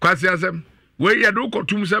kwase asem we ye do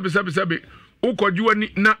kotum sebe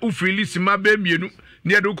ukojuani na ufili sima be mienu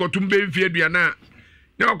ni ade ukotum be mfie aduana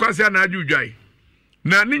na okwase na adwudwai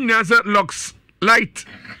na ni nyasa locks light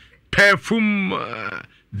perfume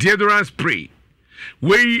deodorant spray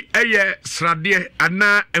we eye srade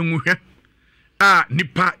ana enwuhwa a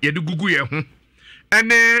nipa ye de gugu ye ho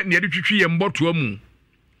ene ne ye de twitwi ye mbotoa mu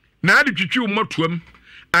na ade twitwi mbotoam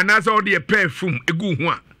ana sa ode ye perfume egu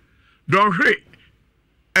ho a don hwe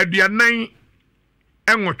aduanan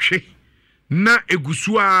enwotwe na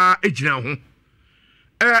egusua ejina ho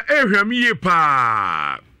ehwam ye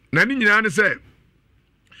pa na ni nyina ne se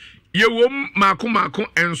ye wom mako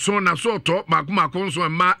enso na so to mako nso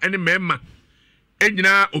ma ene mema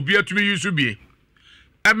ejina obi atumi yusu bi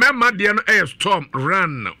emema de no storm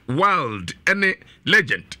run wild ene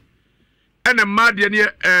legend ene ma de ne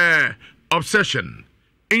obsession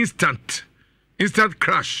instant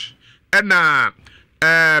crush ena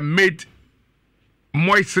made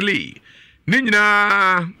moistly ni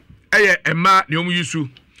nyina ema ne yusu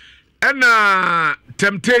ena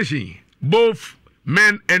temptation both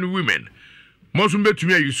men and women mosum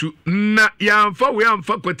betumi ayusu na yamfa we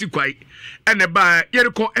amfa kwati kwai ene ba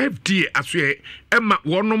yeriko FDA asoe ema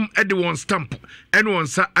wonom ede won stamp ene won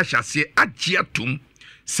sa ahyase agye atum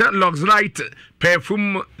St. Lux Light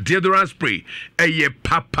perfume deodorant spray eye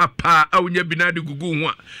papa awunya binade gugu ho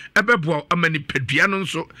a ebebo amani peduano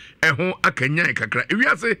nso eho akanyan kakra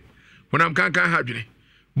ewiase wonam kankan ha dwene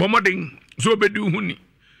bomodin so bedu huni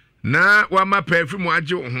na wama perfume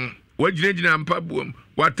agye ho wagina mpabuam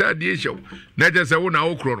watade ehyew na je se wo na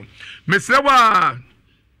wo kro no mesrewa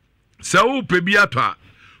sawu pebiata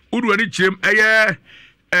uduani chirem eye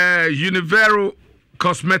Univero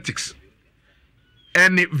Cosmetics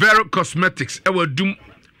and Vero Cosmetics ewa dum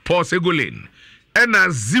Porsegolane and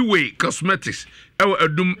Ziway Cosmetics ewa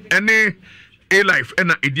dum any A-Life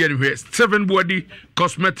and Idian here 7 Body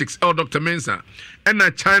Cosmetics Dr. Mensa and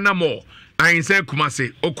China Mall I say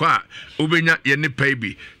Kumase okwa ubenya yene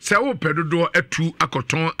paybi se wo pedodo atu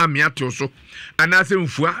akoton amiato so anase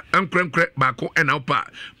mfua ankrenkre bako ena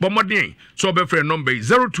opa bomodin so be free number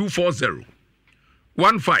 0240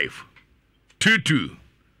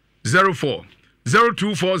 152204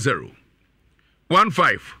 0240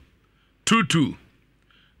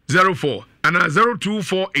 152204 and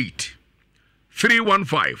 0248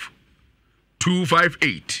 315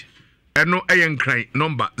 258 and no ayen cry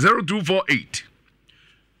number 0248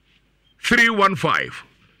 315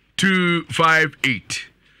 258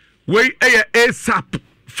 we ASAP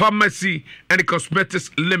Pharmacy and Cosmetics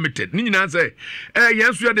Limited. Nina say,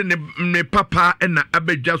 yes, we are the papa and na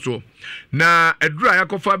abejaso. Na a dry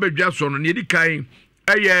akofa abejaso no yedi kai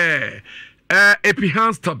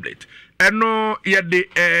Epihance tablet. No yedi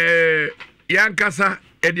yankasa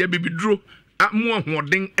edi bibidro amu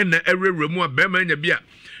ahoden na ereremu abema nya bia.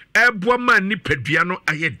 Eboa man ni pedua no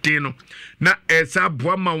ayeden no. Na esa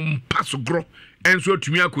aboa ma mpaso gro enso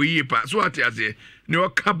atumi akoyi pa. So ate ase ne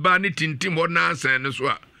okaba ne tintim ho na asan ne so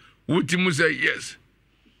a wotimu say yes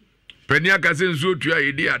penia ka se nso otua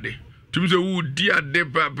yedi ade tumi se wo di ade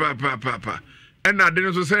pa ena ade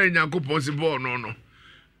no so say nyankopon si ball no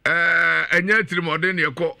enya tirimode ne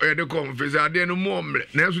ekọ yede confess ade no mo omre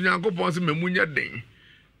na enso nyankopon se mamunya den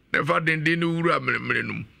na fa den no wuru amremre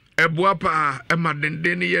no eboa pa ema den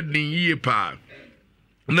ne ye den yie pa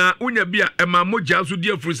na unya bia ema mogya so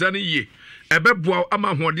di afurisa ne yie ebeboa ama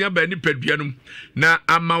hoden aba ni paduanum na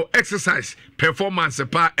ama exercise performance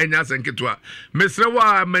pa enya senketwa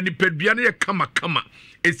mesrewa mani paduane ye kama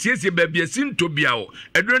esiesie babia sintobia o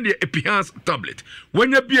edron de Epihance tablet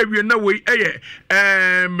wanya bia wie na we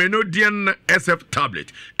Menodian SF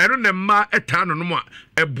tablet eno ne ma etano no a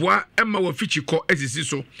eboa ema wa fichiko esisi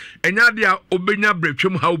so enya de a obenya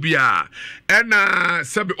bretwem haw bia ena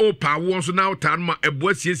sabe opa wo so na otano ma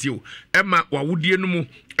eboa siesie o ema wa wodie no mu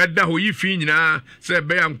eda ho yi fi nyina se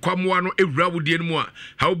be yankwamwa no ewura wodie no mu a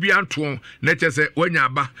haw bia anto na chese wanya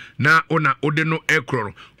aba na ona ode no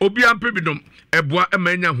ekro obi ampebidom eboa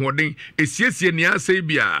emanya hoden esiesie ni asai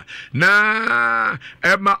bia na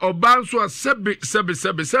ema obanso sebe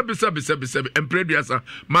empreduasa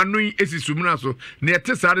manui esisumuna so na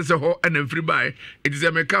yete sare se ho ena mfiri bai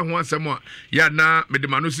edize meka ho asem a ya na mede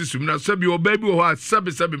manu sisumuna sebe oba bi ho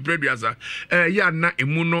sebe empreduasa ya na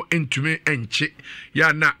emu no entumi enche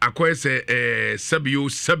ya na akoyese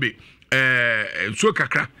sebe so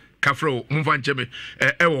kakra kafro mumfancheme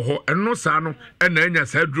ewo ho eno sa no na anya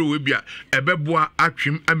sa dro we bia ebeboa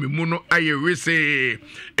atwem amemu no ayewese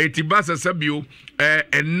etibasa sabio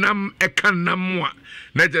enam ekanam a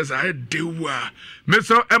na jesa dewa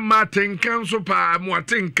meso ema tenkan so pa mo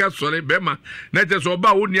atenka sore bema na jesa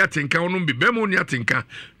oba wo ni atenka no bi bema ni atenka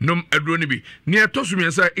nom adro ni bi ni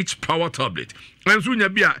etosumi sa each power tablet enso nya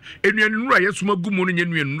bia enuanuru ayesuma gumo no nya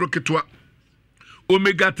nuanuru ketwa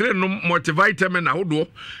omega 3 no multivitamin ahodo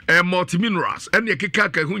multiminerals and ye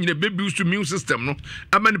keka hu nyine baby boost immune system no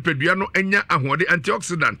amani pedua no enya ahode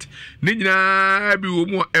antioxidant ni nyina bi wo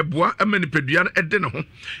mu eboa amani pedua no ede ne ho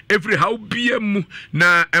every how bia mu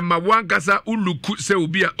na ema wankasa uluku se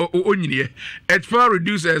obi a onyine it for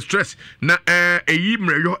reduce stress na eyi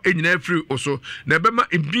mreyo enyina free oso na bema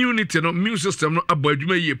immunity no immune system no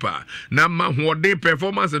abadwuma yie pa na ma hode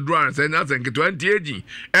performance endurance na senketo anti-aging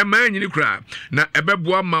ema enyini kra na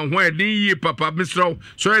ebeboa ma ho edin yi papa misro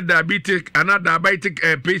so diabetic and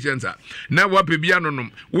diabetic patients na wa bebia no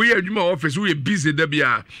we adwuma office we busy da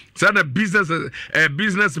bia sana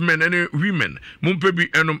businessmen and women mumpe bi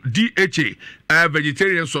enom DHA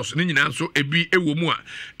vegetarian sauce ni nyina so ebi ewo mu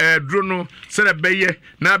a dro no sere beye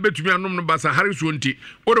na betumi anom no basa hariso nti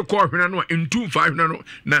o de ko hwena no entum 5 hwena no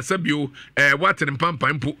na sabio waten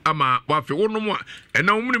pampan pu ama wafe wonom a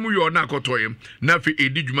ena omni mu yo na akotoyem na fe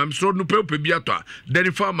edi dwuma misro no pe bi ato a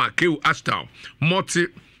then farmer keu astal multi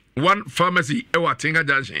one pharmacy ewa Tinga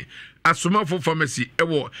Junction. Asomafo pharmacy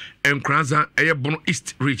ewo Nkranza Bono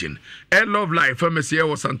East region. Love Life pharmacy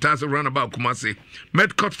ewo Santasa roundabout Kumasi.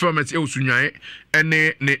 Medcot pharmacy ewo Sunyae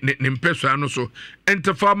ene ne mpeso ano so.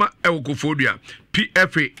 Interpharma ewo Kofodia.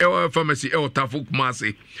 PFA ewo pharmacy ewo Tafu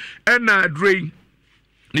Kumasi. Ena Dre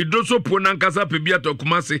ni doso po nankasa pebiato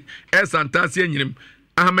Kumasi Santasi enyim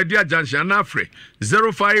Ahmedia Junction anafre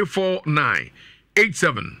 0549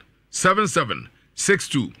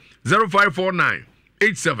 877762 0549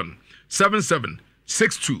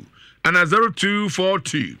 877762 and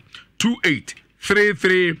 0242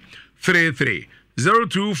 283333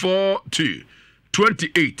 0242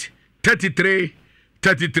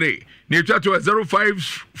 283333 Near to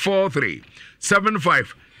 0543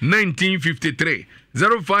 75 1953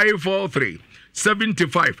 0543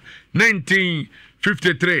 75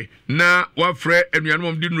 1953 na wafre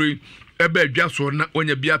enuanom dinui ebe dwaso na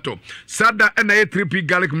onye biato sada na ye 3p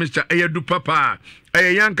garlic mixture eyedu papa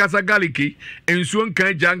yankasa garlic ensuo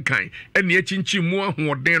nkan jankan ene echinchi mu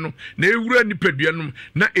ahoden no na ewura nipadua no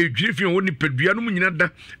na edwirifi ho nipadua no nyina da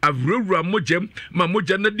awurawura mogem ma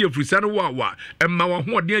mogya na di afurisa no wa emma wa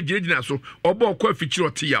hoden agirigina so oba okọ afichiro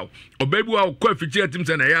tiyaw obabu wa okọ afichiro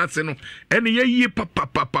timse na ya ase no ene ye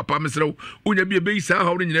papa mesrew unya bi ebe isa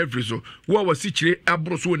ha wo nyina afiri so wa wasichire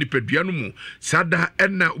abroso wo nipadua no mu sada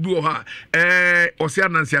ena obi wo ha osia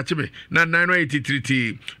nansi achebe na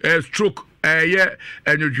 983 stroke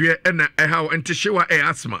enodwe ena ha entehyewa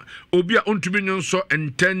asma obi a ontumi nyonso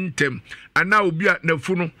ententem ana obi a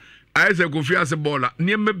nafu no ayese kofi ase bola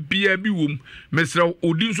niema bia bi wom mesra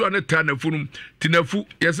odi nso aneta nafu no tinafu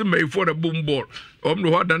yese mayfo na bomb ball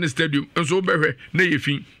omno ho dan stadium nso behwe na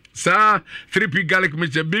yefin sa 3p garlic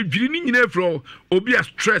mixture be dwiri ni nyina fro obi a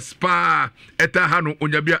stress pa eta ha no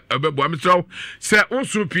onyabia ebebo amsraw se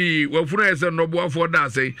usupi wafuna yese no boafo da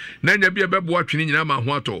sei na nyabia bebo atwene nyina ma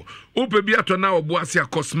ho ato upe bi ato na obo ase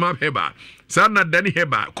akosma heba sa na dani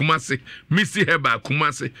heba kumase misi heba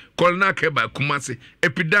kumase kolnak heba kumase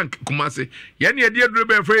epidank kumase yani ade aduro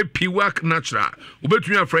be free piwak natural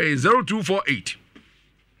ubetumi afrɛ 0248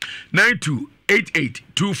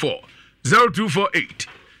 928824 0248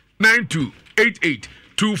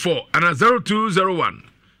 928824 and 0201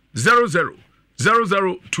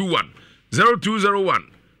 000021 0201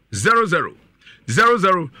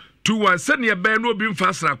 000021 send your band will be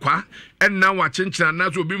faster qua and now watching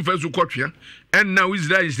china will be first to quatria and now is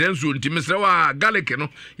there is then soon to Mr. Garlic no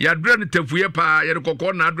ya drain it for your pa ya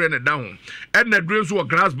cocoa na drain it down and the drains were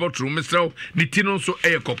glass bottle Mr. Nitino so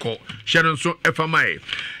air cocoa Shannon so FMI.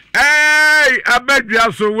 Hey,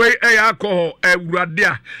 abedua so we alcohol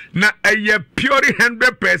ewuradia na eye pure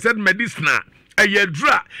 100% medicinal eye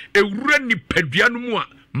dra ewura ni padua no mu a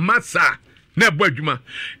masa na ebadwuma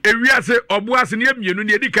ewiase oboase ne emienu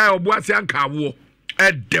ne edikai oboase anka awo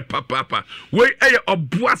ede papa we eye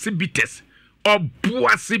oboase bites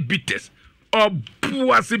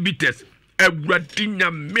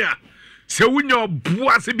ewuradinya mea se wunya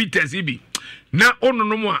oboase bites ibi na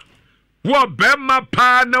onono mu a wo bema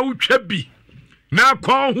pa na utwa bi na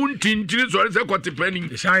kon hu ntintiri so se kotepani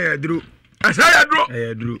esaya duro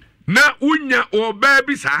na unya oba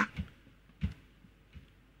bi sa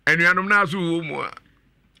enuanom na so wo mu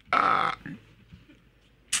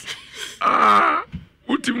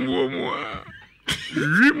utim wo mu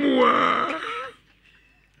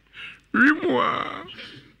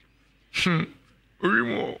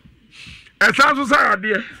rimwa esanso sa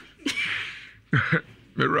ade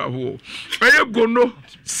Meraho. Eye gono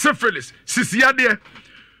syphilis sisiade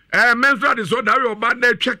menstrual disorder we oba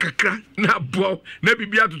na twa kakra na bo na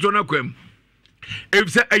bibia toto na kwam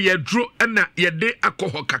efse eye dro na yede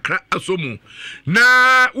alcohol kakra asomu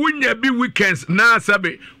na unya bi weekends na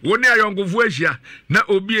sabe woni ayongofu ahia na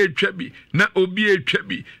obi etwa bi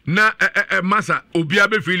na masa obi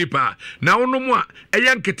abe Philippa na wonomu a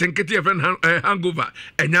eye nketenkete e friend hangover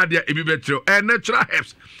enya dia ebi betro natural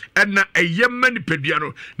herbs na eye mani pedua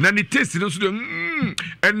no na ni taste no so de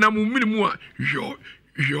na mu minimu a yo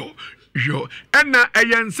ena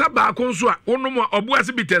eyensa ba ko nso a wonomu a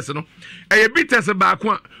obuase bites no eye bites ba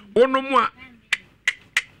ko a wonomu a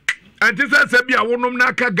antisa se bia wonom na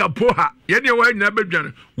aka gapo ha ye ne wa nyina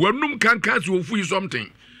badwan wonum kankan so ofu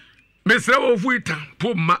something mesra ofu ita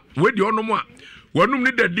po ma we di onomu a wonum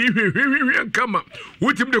ni dadi hwehwehwe nkama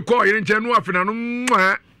wutim de call ye nche no afina no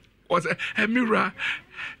mwa was Emira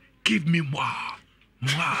give me more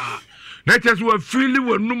na chese wa freely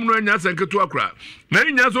wonum no anya sanketo akra na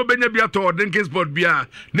nya so benya bia to drinking sport bia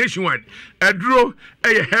nationwide edro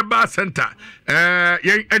herbal center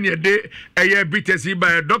yen ene de BTC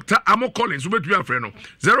by Dr. Amo Collins betu afre no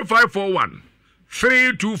 0541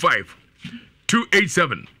 325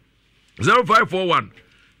 287 0541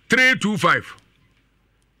 325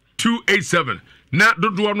 287 na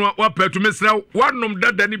dodo no wa petu mesra wanom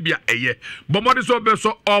dada ni bia eye bomode so be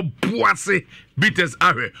so oboase bitters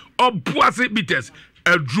ahwe oboase bitters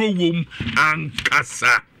adro wom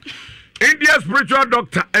ankasa India spiritual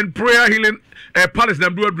doctor and prayer healing palace na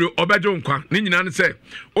do adro obejo nkwa ni nyina ne se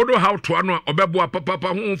odo how to ano obebo papa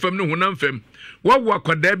ho fam ne honam fam wawo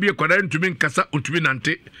akwada bi akwada ntumi nkasa ntumi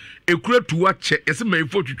nante ekura tuwa che ese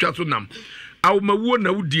mayfo twitwa so nam awmawuo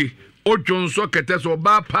na wudie ojonso kete so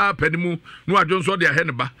ba pa panimu no ajonso de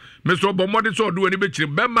aheneba me so bomode so do ani be kire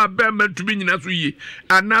bema ntumi nyina so yi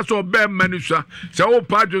ana so bema ni swa se wo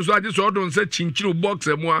pa ajonso age so do nsa chinchiri box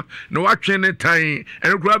mu a na watwe ne tan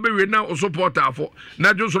ene kura be we na o supporter afo na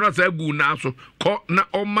ajonso na sa gu na so ko na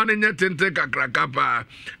o mane nya tente kakraka pa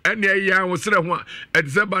ene ya wo sere ho a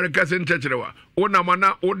edise baraka se nchecherewa wona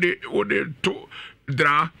mana ode to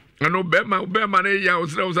dra ano bema ne ya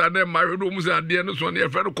osra na marry do musa de no so na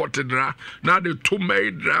efre kotedra na de to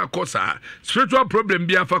maidra kosa spiritual problem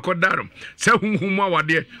bi afa kodaro se hunhum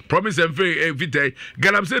awade promise and faith everyday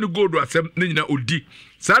galam se no go do asem ne nyina odi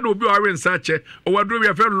sa na obi awen sa che o wado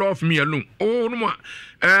we fe love me alone o no mo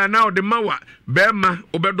now the mawa bema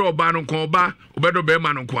obedo oba no ko oba obedo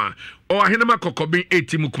bema no ko a o ahenema kokobin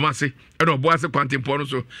 80 mukumase e no boase kwantempo no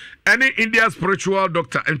so any India spiritual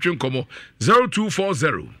doctor entwen komo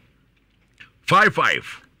 0240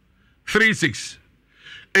 55 36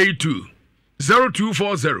 82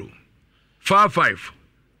 0240 55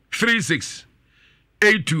 36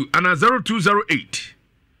 82 and 0208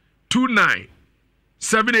 29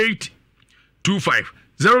 78 25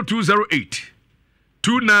 0208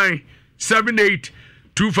 29 78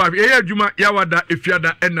 25 eya juma yawada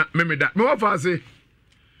efiada ena memeda me wafa se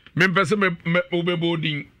me mpese me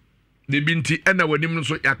obebodin de binti ena wanim no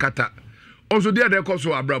so yakata onso de de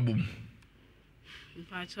koso abrabum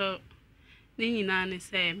pacho ni nyina ne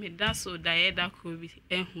se me da so da ye da ko bi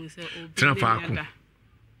ehun se obi trafa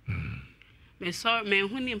me so me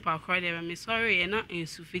hu ni mpa kro de me sorry ye na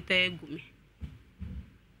ensu fita egumi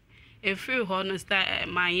every honesta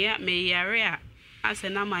my me yare a ase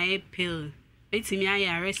na my pill etimi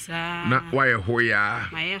ayare sa na why hoya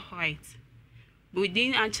my white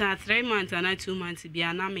within actually 3 months and 2 months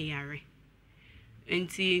bia na me yare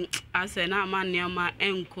enti ase na ma neoma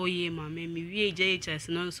enkoye ma me wie JHS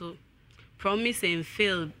no so promise and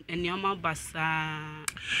failed and neoma basa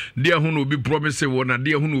dia hu no bi promise wo na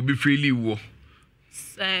dia hu no bi faili wo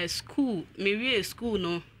school me wie school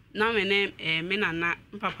no na me ne me na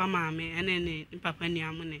papa ma me ene ne papa ni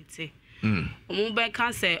amu ne te omo be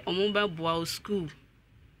ka se omo be boa school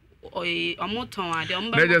omo ton ade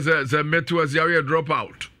omo be just metu as you drop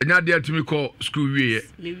out enya dia timi call school wie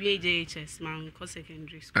me wie JHS man ko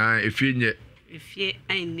secondary school efie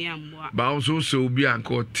ani amwa ba so bi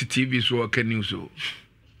anko TV so ka news so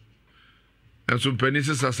enso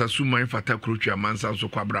penisi sasasu man fata krotwa mansa so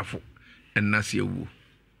kwabrafo enna se ewu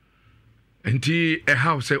enti a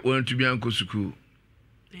house want to be anko school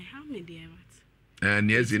how many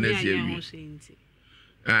and yes in this year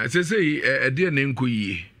say dear nenko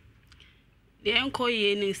yi the enko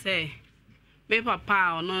yi ni say me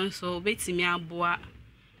papa ono so betimi aboa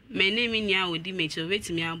me ne mi nya odi mecho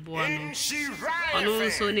betimi aboa no ono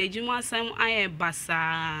so na ejuma sam aye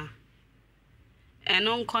basa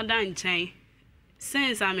eno nkoda nchen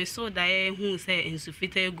since am so da ye hu say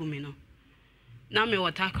ensufita egumi no na me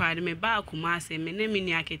water card me ba kuma se me ne mi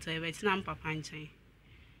nya keto e betina papa nchen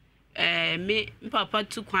me papa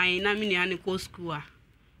tu kwan na mi nya ne ko school a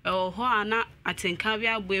ho ana atenka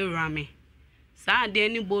bia bo ewrame sa de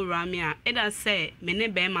ni bo rame a e da say me ne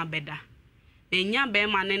be ma beda enya be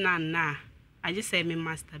ma ne na age say me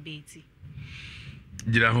masturbate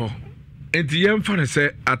gira ho enti yem fa ne say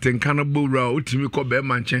atenka no bo ra otimi ko be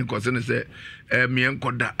ma nchen ko se ne say me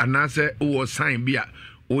enkoda ana say wo sign bia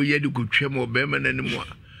o ye de ko twem be ma nanimu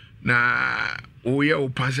na o ye o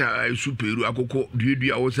pasa superu akoko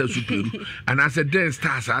duedua o say superu ana say den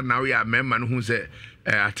stars na we a memma no hu say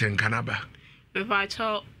atenka na ba me fa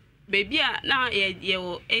cho baby na ye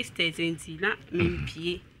wo estate enti na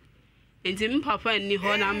mempie enti me papa ni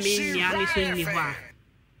ho na me nya ni so ni ho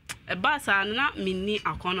a ba sa na me ni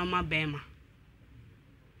akonoma bema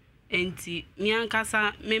enti mi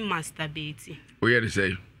ankasa me masturbate o ye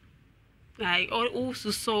say like o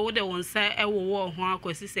so de won say e wo ho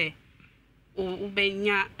akosi say o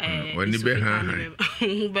benya wani be ha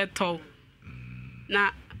be to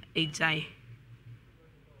na ejai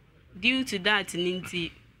due to that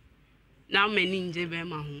ninti now many nje be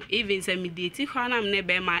ma ho even say me date kwa na me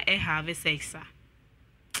be ma e have sex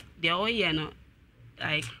they all no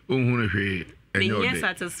like ohun hwe enyo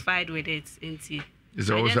satisfied with it nti It's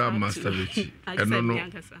also a masturbate. I don't know.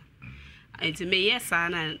 It's me, yes,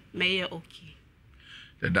 and may okay.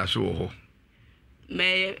 That's all.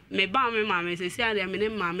 Me ba me mama say say I me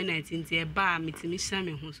mama na tinti e ba me timi sha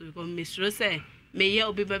me ho so because me sure say me ye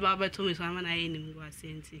obi be ba to me so am na ye nim go ase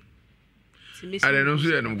nti timi I don't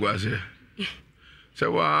see nim go ase se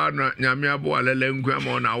wa na nyame abo alele nku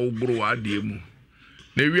am na wo gburu wa de mu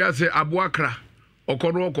na wi ase abo akra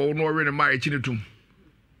okono okọ no we ne ma echi ne tum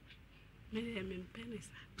me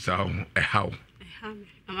penisa so how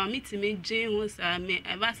ama me timi je ho sa me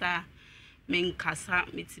e ba sa menkasa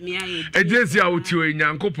metimi aye ejesi a uti o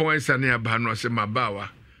nyankopon esane aba no se mabawa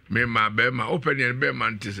me ma be ma open ye be ma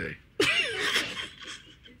ntise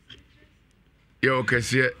yo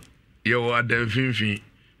kese yo adam finfin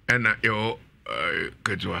ena yo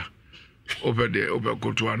ketwa open de open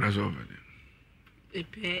kotwa na so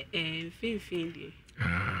open finfin de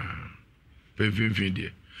finfin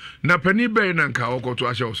de na pani be na nka okoto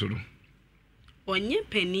ahye osoro onye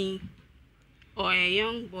pani or a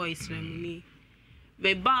young boy ceremony.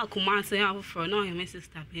 Me ba kuma say have for no my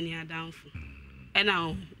sister penny down for. And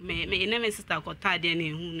now me name sister ko tade na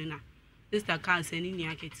ehun na. Sister can say ni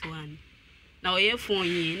aketewan. Na oye phone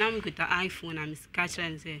yi na me kuta iPhone na me catch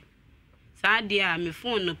and say. Sa dia me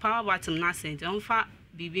phone no power button na sent. On fa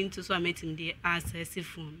bibi nto so meeting dey access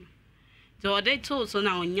phone. So they told so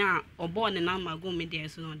na onya obo ne number go me there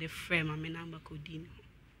so no the frame my number code.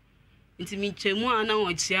 Nti mi chemu ana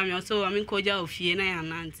ochia mi so ami koja ofie na ya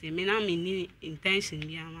nante me na me ni intention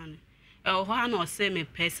dia man e ho ana o se me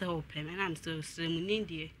pese o pe me na am so mu ni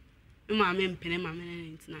die me ma me mpene ma me na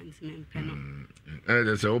nti na nti me mpe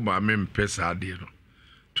no e se o ba me mpese ade no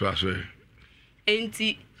to aso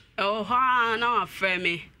enti e ho ana afre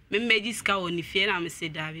me meji ska oni fie na me se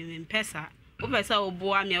da bi me mpesa o pesa o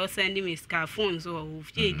boa me o send me ska phone so o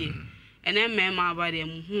fie de ene me ma ba de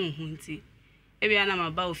mu hu nti ebi ana ma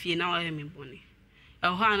ba ofie na wa me boni e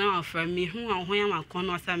ho ana afra me hu ho ya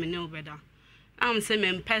makono sa me ne obeda am se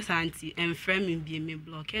me mpesa anti enfra me bi me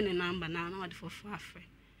block any number na na de for afre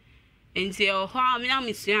enti e ho me na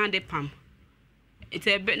me sua de pam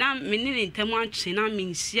ite be na me ni ntemu anche na me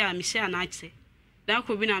nsia na ache da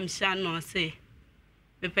ko bi na me sia no se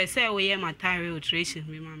me pese wo ye matari alteration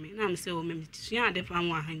me mama na me se o me sua de pam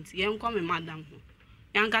wa hanti ye nko me madam ho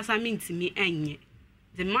yankasa me ntimi enye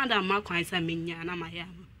the madam ma kwan sa menya na ma ya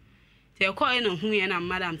te ko e no hu ye na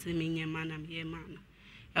madam te menya ma na me ma na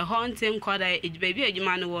e ho ntem kwada e baby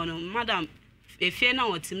ejuma no wo no madam e fie na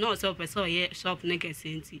otim na so person ye shop ne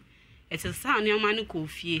kesenti e se sa ne ma no ko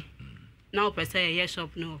fie na o person ye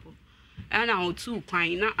shop no ho ana o tu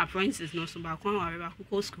kwan na apprentices no so ba kwan wa ba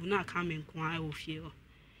ko school na ka men kwan o fie ho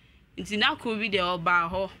nti na ko bi de oba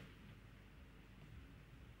ho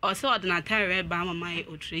also ordinary ba mama e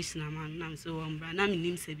alteration man na so ombra na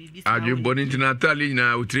minim se bibi sa aju boni tinatali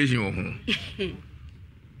na alteration wo ho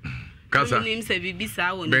kasa minim se bibi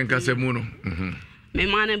sa wo ben kasa mu no me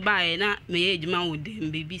mane bae na me ye ejuma wo de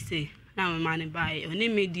bibi se na me mane bae oni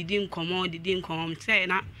me didi nkomo say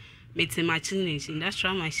na me te machine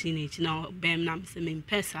industrial machine na bem na se me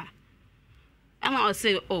pesa ama o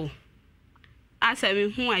say oh asa me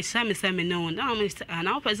hu I say me no na me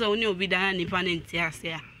na o pesa oni obi da ni pa na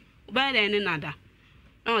ntiase a ba de ni nada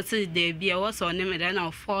na o say de bia wo so ne me da na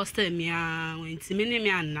first me a wenti me ne me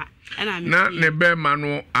anna na ne be ma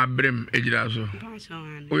no abrem ejira so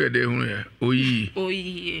o ye de hu ye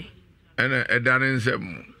oyi ana edane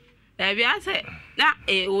nsem e bia say na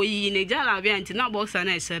oyi ne jala bia nti na boxer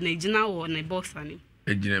na ese na gina wo ne boxer ni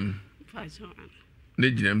ejinem fa so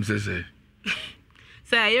ne ginem sese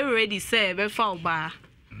say you ready say be fall ba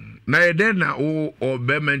na e den na o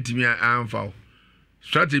be mantimi anfa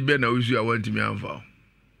strategy be na usu a wantimi anfa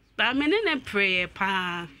ba me ne prayer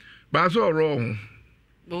pa ba so ro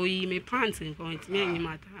boy me pants in point me anyi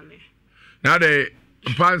matale na de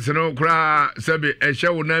pants no kra sabe e hye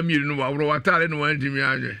wo na miru no wa watale no wantimi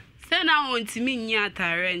anwe say na wantimi nyi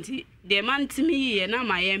atare nti de mantimi ye na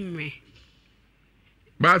mayemre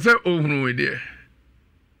ba se ohunu we de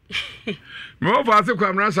mo fa se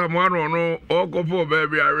kwamra samuano no okopo ba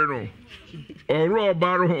bia we no oro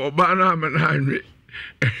oba na amana anwe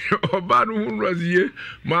oba no hunu asie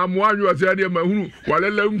ma mo anwe asie de ma hunu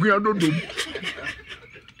walela nkua dodom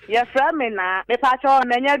Your friend me na me pacho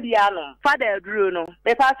na nya bia no. Father Drew no.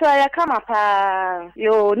 Me pacho ya kama pa.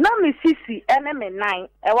 Yo na me sisi ene me nine.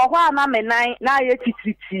 E wo kwa na me nine na ye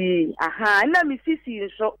tititi. Aha na me sisi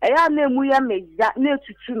nso. E ya na emu ya me ya na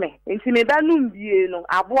tutu me. Nti me ba num bie no.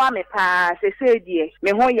 Aboa me pa sese die.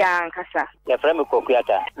 Me ho ya nkasa. Your friend me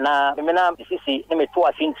kokuata. Na me na sisi me to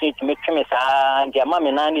afinti me tweme sa ndia ma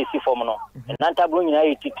me na na esi fom no. Na tablo nyina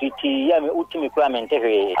ye tititi ya me utimi kura me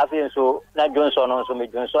ntehwe. Afi nso na Johnson no nso me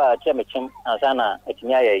Johnson a tia me chim ansa na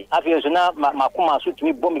etimi ayi. Afi nso na makuma so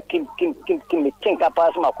timi bom kim me tinka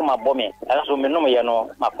pass makuma bomi. Nso me no me no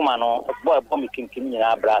makuma no bom kim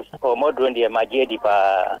nyina bras. O modro ndie majedi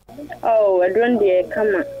pa. Oh, adron die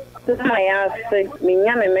kama. My ass, me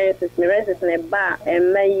yam me resis ne ba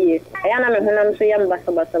and may I am a honam so yam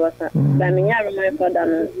basa. By me yam my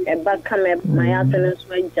father, a back come my ass and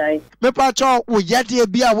sweat jay. Me pacho, we yadi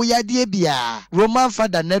bia, we yadi bia. Roman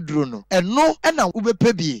father nedruno, and no, and now ube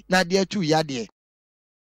pebi, na dear two yadi.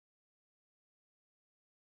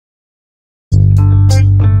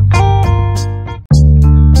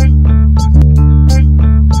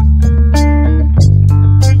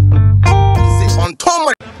 On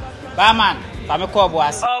Tom. Barman, I'm a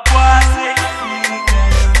cowboys.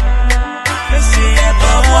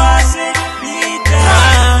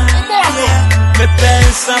 Me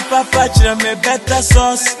pensa papa chira me beta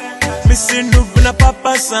sauce. Me sindu na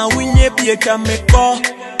papa san winye bie ka me ko.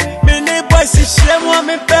 Me ne boy si shemo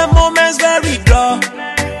me pe moments very draw.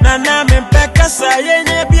 Na me pe kasa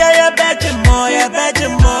yenye bia ya beje mo.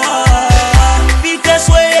 Because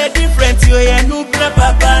we different you ya nu na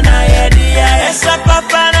papa na ya dia. Esa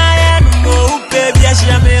papa na ya no baby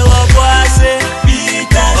ya me oboase.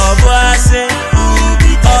 Oboase.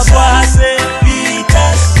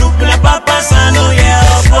 Na papa sano ya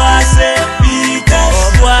oboase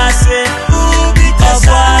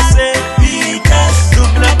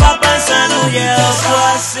na papa sano ya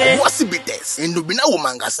oboase what's bites in Lubina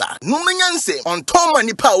Womangasa no menyanse on Tom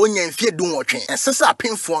nipa wonya mfie dun wotwe ensesa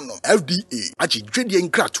apemfo no FDA achi dwedie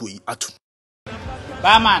nkratoi atu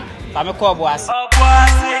Barman, I'm a cowboys.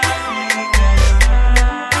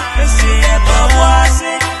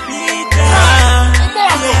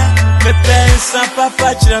 Me pensa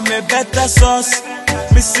papa chira me beta sauce.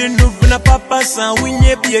 Me sindu na papa san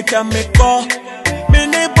winye bie ka me ko. Me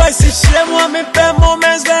ne boy si shemo me pe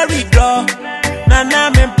moments very draw. Na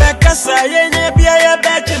me pe kasa yenye bia ya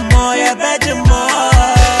beje mo.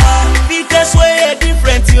 Because we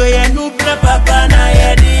different you ya nu na papa na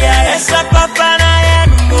ya dia. Esa papa na ya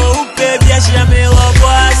no baby ya shame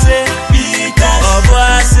oboase.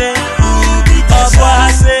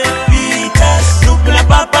 Na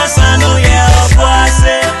papa sano ya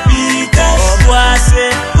oboase.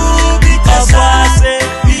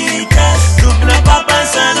 Na papa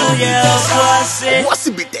sano ya oboase. what's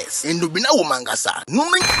bites in Lubina Womangasa no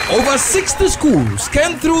men. Over 60 schools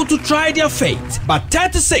came through to try their fate, but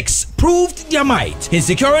 36 proved their might in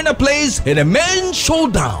securing a place in the main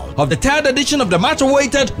showdown of the third edition of the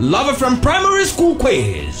much-awaited Love from Primary School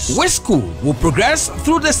Quiz. Which school will progress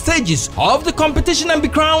through the stages of the competition and be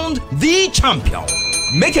crowned the champion?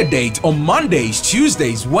 Make a date on Mondays,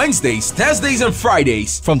 Tuesdays, Wednesdays, Thursdays and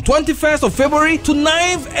Fridays from 21st of February to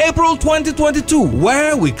 9th April 2022,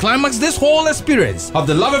 where we climax this whole experience of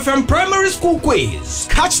the Love FM Primary School Quiz.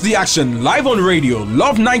 Catch the action live on radio,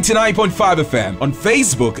 Love 99.5 FM, on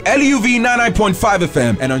Facebook, LUV 99.5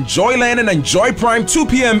 FM, and on Joyland and Enjoy Prime 2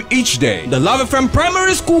 p.m. each day. The Love FM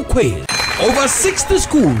Primary School Quiz. Over 60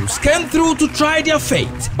 schools came through to try their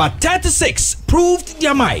fate, but 36 proved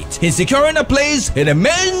their might in securing a place in the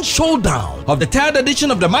main showdown of the third edition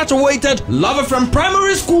of the much-awaited Love from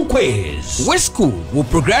Primary School Quiz. Which school will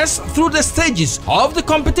progress through the stages of the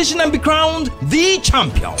competition and be crowned the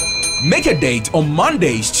champion? Make a date on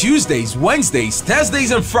Mondays, Tuesdays, Wednesdays, Thursdays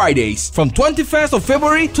and Fridays from 21st of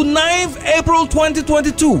February to 9th April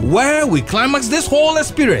 2022, where we climax this whole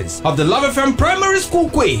experience of the Love FM Primary School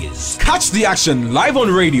Quiz. Catch the action live on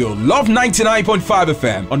radio, Love 99.5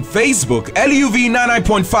 FM, on Facebook, LUV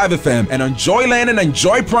 99.5 FM, and on Joyland and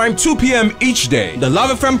Enjoy Prime 2 p.m. each day. The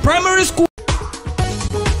Love FM Primary School.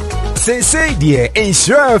 Say dear,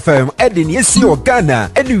 Insure FM, Edin Yesi or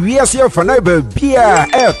Ghana, and we are here for neighbor beer,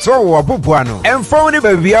 air tower bubuano, and phone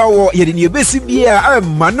baby hour, yet in your basic beer,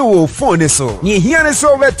 I'm Manu phone so. Ye hear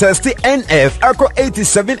so testy NF, Ako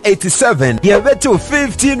 8787, ye bet to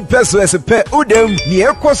 15 pesos per udem,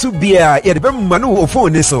 near Kwasu beer, yet Manu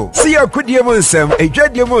phone so. See a good yamonsem, a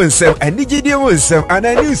dread yamonsem, and Niji yamonsem, and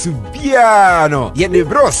I knew some piano, yet the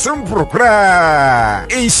bro some procra.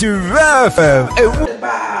 Insure FM,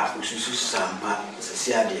 Samba,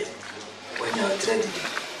 Sassiade, when you're ready.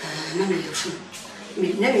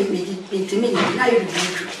 me to me, now you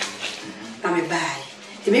do. I'm a buy.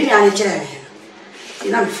 The baby I chair.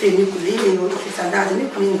 I'm afraid you could leave you if I died and you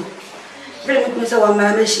couldn't. Very much so,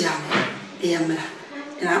 my mission, the Yamla.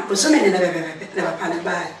 And I put so many never pan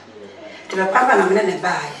buy. To the papa, I'm in a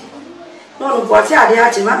buy. No, what's the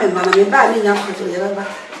idea to mammy, mammy, buy me young to the other.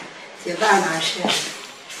 The van I share.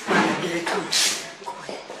 Here comes.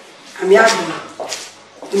 I'm young.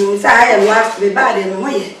 You say I am last to be bad in the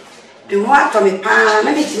way. Do what to me, pan,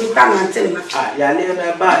 let me see me pan and tell me. I live in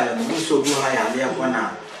a bar, and so do I am one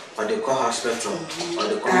hour. Or the call hospital, or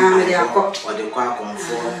the call or the call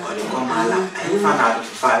comfort, or the call mala, and find out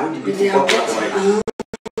if I would be the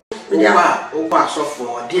Opa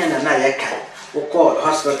for Diana and I can, or call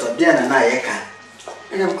hospital Diana and I can.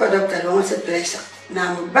 And I've got Doctor Lawrence a pleasure.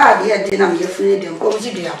 Now, bad here, then I'm your friend and go to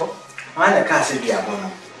the apple. I can't see the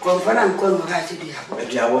apple. Confirm and call my to the apple.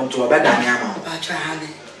 If you want to a better yam,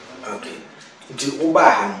 okay. The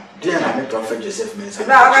Oba, Diana, Prophet Joseph Mason.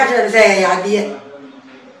 I say, idea.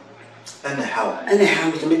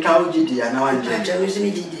 Anyhow, to be counted, and now I'm just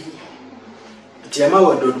me. Tiama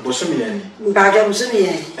would do Bossumian. Bagam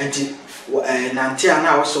Sumian, and Nantia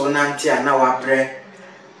now so Nantia now I pray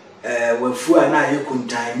when Fu and I you couldn't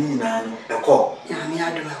tie me a call. Yammy,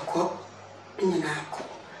 I do a call in an alcohol.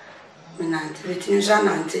 Nanti, between San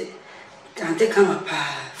Nanti, Tante come up.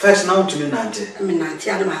 First now to me, Nanti. I mean,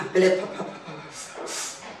 Nantia, my belly papa.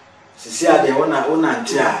 Cecilia, the owner,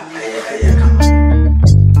 Nantia, I come.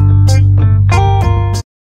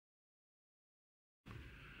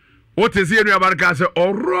 What is here in America? Say,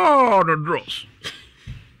 oh, raw no dross.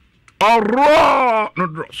 Oh, raw no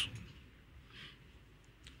dross.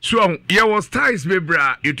 So, you was ties, me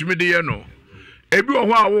bra, you to me, dear no. Ebi o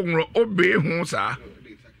wa wo obey hu sa.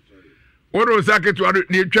 What was that to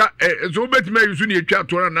the chat? So bet me you soon chat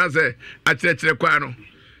to na say a chere kwa no.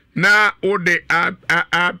 Na o de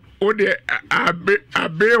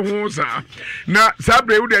abe hu sa. Na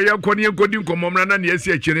sabre wo de yakoni enkodi nkomom na na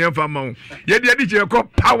esi akire yemfa ma wo. Ye de di che call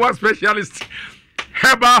power specialist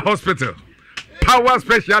herbal hospital. Power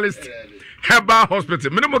specialist herbal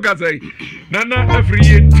hospital. Me no ga say na every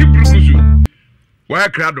year tibrukuzu. Wa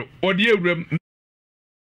krado odi ewrem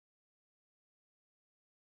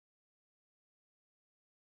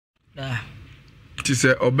ti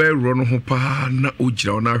se obero no ho pa na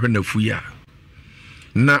ogira ona hwe na fuya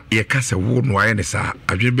na ye ka se wo no aye ne sa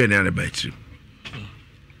adwe be ne na ba tiri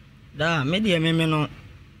da me de me no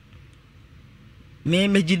me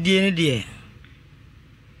megidie ne de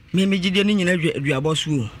me megidie ne nyina aduabo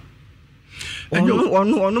so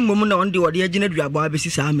onu mom na onde wode agina aduabo abesi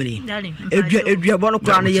sa amere aduabo no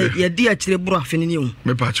kra na ye di akire buru afene ni o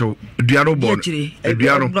me pa chew aduaro bo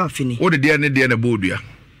aduaro wo de ne de na bo odua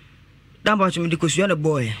Damba chumi dikosuya na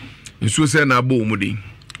boy. Nsuo se na abo mu din.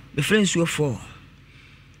 Be friends you for.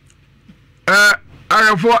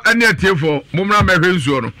 Ayafo ane atiefo momra mehwe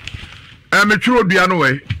nsuo no. Me twiro dua no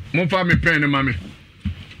we. Momfa me pen ne mame.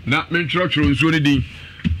 Na me twiro nsuo ni din.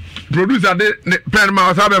 Producer de pen ma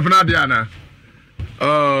wasa be fna de ana.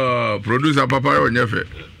 Producer papa yo nyefe.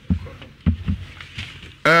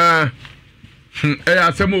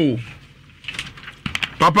 Asemo.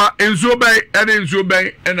 Papa enso bay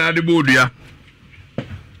ena ade bodua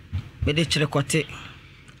be de kire kote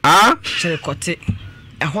kire kote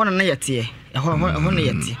ehon na yete ehon na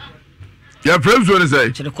yete ya friends one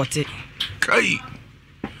say kire kote kai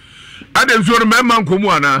ade enso no mema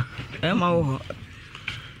nkomu ana ema wo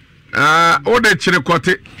o de kire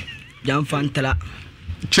kote jam fantala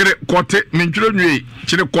kire kote mentwiro nwe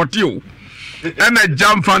kire kote o ena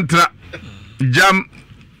jam fantala jam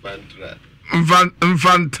fantala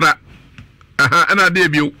Infantra. Ana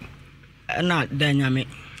debut. Ana danyame.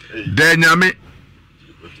 Danyame.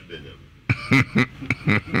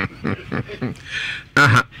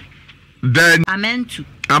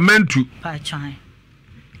 Amentu. Pachan.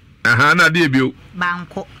 Ana debut.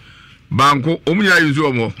 Banko. Omunya yuzu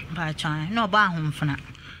omo. Pachan. No ba ahomfna.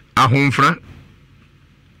 Ahomfna.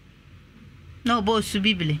 No bo su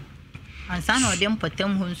bibili. Ansa no dem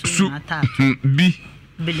potem ho nsu na ta. Bi.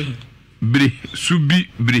 Bili. Bre subi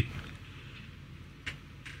bre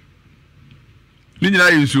Ninyina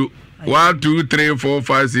yusu 1 2 3 4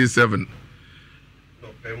 5 6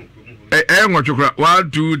 7 ngotwokra 1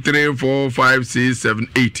 2 3 4 5 6 7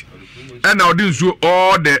 8 and now this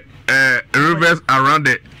all the rivers around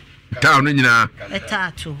the town ninyina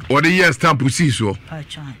etato or the year stamp see so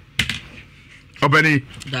obani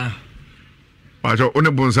da wacho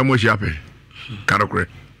one bonsam o shiape karokre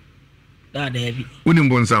da heavy uni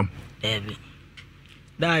bonsam Ebe.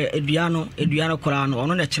 da eduano koraa no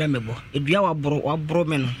ono na kyerɛ mebo edua waboro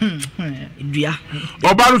me no edua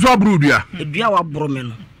oba no so aburu edua waboro me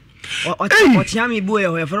no otia me bu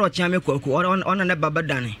e fere otia me kwaku ono ne baba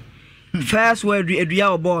dane first word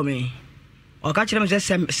edua obo me o ka kyerɛ me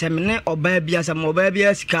sɛ semne oba bia sɛ mo oba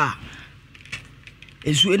bia sika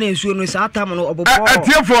esu no sa atam no obobo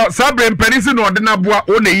atiefo sabre mpanisi no ode na boa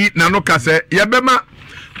o na yi na no kase ye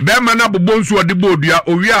bema na bobo nsu ode bodua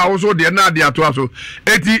owi a wo so de na ade ato aso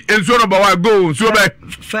eti ensu no ba wa go nsu be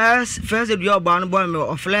first edua oba no boy me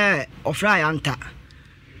ofle yanta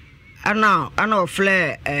ana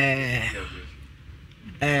ofle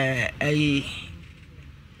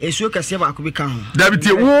esu kase ba ko bi kan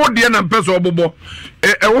David wo de na mpeso obobo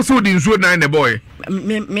wo so de nsu na boy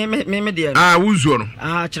me de wuzo no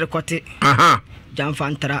kire kote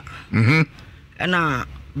jamfantra ana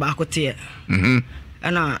ba kote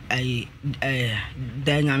ana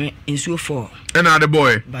danyame nsu for ana the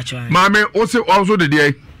boy mame wo se also de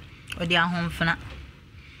dey odi ahomfna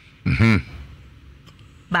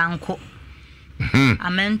banko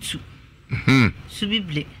amentu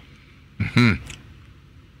subible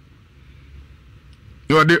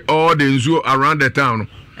you dey all the nsu around the town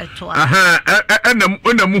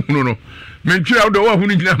enam hunu no mentwira wo wa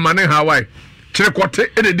hunu gina mane Hawaii kire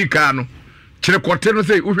kote ededi ka no kire kote no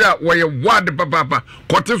sei uhwe a wo ye wad papa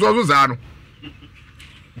kote so za no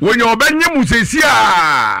wonya obanye musesi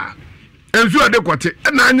a ensu ade kote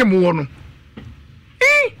na anye mu wo no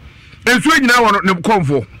ensu nyina wo no ne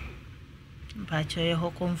konfo ba che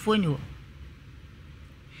ho konfo ni wo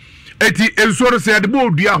eti ensu ro se ade bo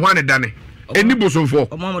dua ho ane dane eni bosonfo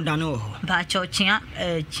omo dane wo ba che chia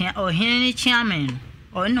ohene ni chia men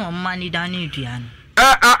o no mani dane dua no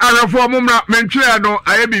arafo momra mentwe no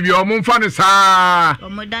aye bibia o momfa ne saa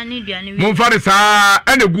omo dane dua ni momfa ne saa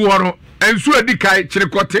ene gu ho no ensu adi kai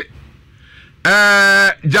kirekote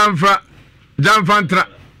jamfantra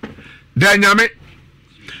danyame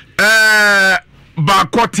ba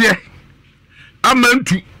kote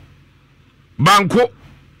amantu banko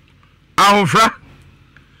ahofra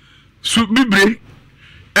su bibre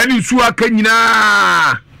eni su aka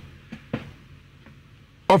nyina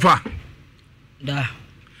ofa da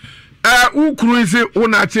ukuru ise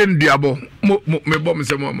una che nduabo me bom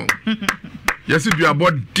se mo yes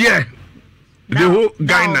duabo there the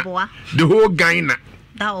whole Ghana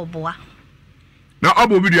da oboa na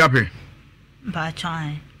obo bi duape ba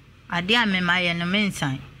chan ade a me maye no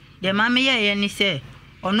mensan de ma me ye ni se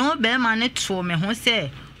ono be ma ne to me ho se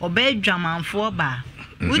oba adwamanfo ba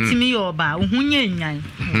utimi yo ba uhunye nyan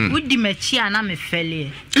udi machi ana me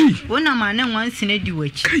fele wona ma ne wansine di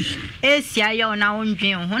wachi esia ye ona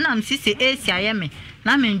wondwen ho na msise esia ye me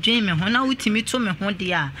na me ndwen me ho na utimi to me ho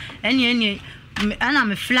de a ene ana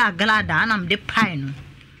me flag glada ana me de pai no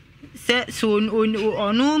se so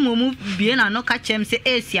onu mumu bie na no ka chem se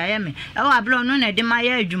esia ye me e wa blo no na de ma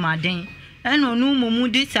ye adwumaden ene onu mumu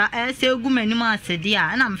di sa ese egu manim asede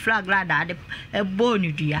a ana me flag glada de ebo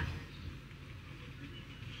ni dua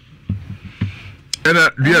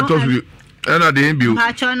ena dia tosu ena de mbio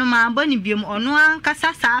ha chono ma boni biom ono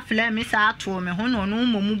ankasa sa fle me sa to me ho no no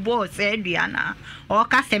momu bo se dua na o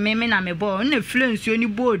ka se me na me bo na fle nsuo ni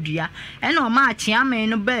bo dua ena o ma achia me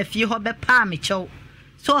no ba fie ho be pa me chew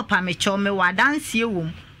so pa me chew me wadansie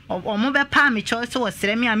wom o mo be pa me chew so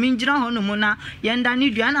sere me a me ngira ho no mu na yenda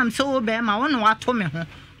ni dua na me so wo be ma wo no wato me ho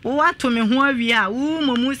wo to me ho awie a wo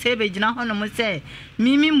momu se be gina ho no mo se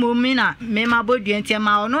mimi momi na me ma bodua ntia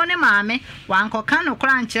ma ono ne maame wankoka no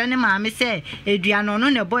kra nkyere ne maame se edua no no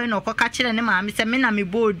ne boy no koka kire ne maame se me na me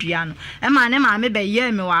bodua no e ma ne maame be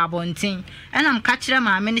ye me wa abonten e na mka kire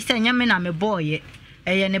maame ne se nya me na me boye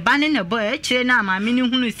eye ne ba ne boy e kire na maame ne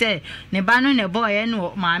hunu se ne ba no ne boy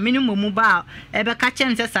no maame ne momu ba e be ka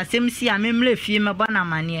kire se sasem si a me mle fie me bona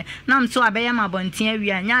mane na mso abeye ma abonten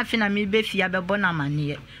awia nya afi na me be fie be bona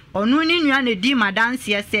mane onu ni nua ne di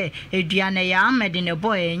madanse se edua ne ya amede ne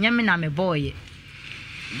boy nyame na me boy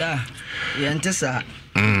da yentesa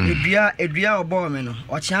edua obo me no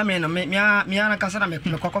o chia me no me na kasa na me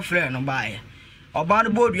kokko frɛ no baaye oba no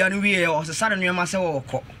bodua no wie o se sare nua ma se wo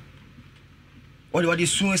kɔ odi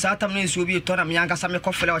su sa tam ne su bi to na me kasa me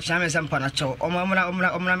kɔ frɛ o chia me se mpa na kyɛw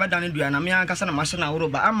o mra me dan dua na me kasa na ma se na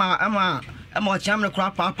woroba ama o chia me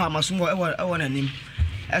kra papa maso wo na nim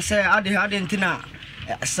ese ade ntina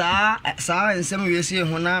saa nsem wiese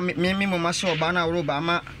ho na me mama se oba na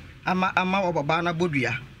woroba ama oba na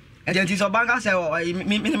bodua enti so banka se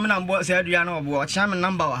me na mbo se adua na obo o chia me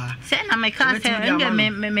number wa se na me ka se ende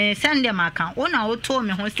me send ma kan wona wo to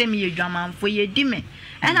me ho se me yedwamanfo ye di me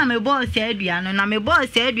ena me bo se adua no na me bo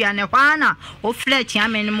se adua ne kwa na o fletch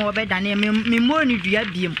ame ne mo be da ne me mo ni dua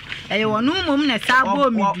biem e wonu mum na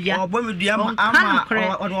sabo midua obo midua ama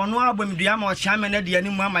ono abo midua ma o chame na de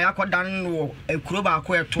animu ama yakodan wo ekuro ba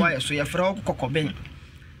ko eto ayeso ye frɛ kokoben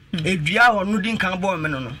edua ono din kan bo me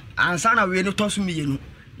no ansa na we ni to so miyenu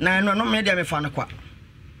na no me de me fa no kwa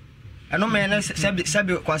eno me na sebi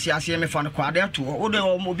kwasi ase me fa no kwa de to o de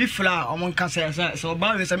o bi fla o mon kasa se o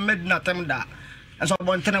ba we se medina tem da so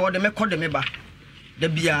bon tene wo de me kode me ba de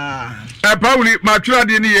bia Pauli ma twra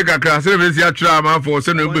de ni ye kakra se be si atwra ma fo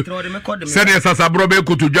se no be se ne sasabro be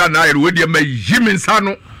kotodwa na ye we de ma yimi nsa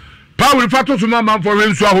no Pauli fato so ma fo we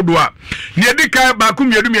nsu ahodo a ne edika ba ku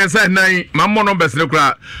miedu miensa nan ma mo no besne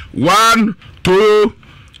kra 1 2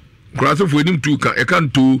 kra so fo enim 2 kan e kan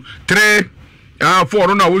 2 3 4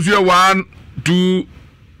 no na wo so 1 2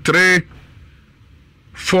 3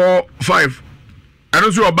 4 5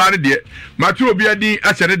 ano so oba ne de ma tro obi adi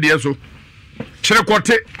a chere de so chere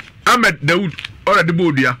kote Ahmed Daud already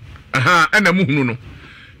bodia ana mu hunu no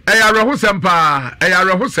eya rehosem pa eya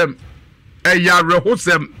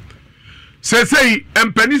rehosem sesei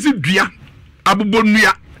empanisi dua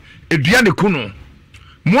abobonua edua ne kuno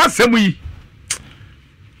mo asem yi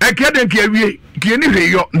ekeden ke awie ke ni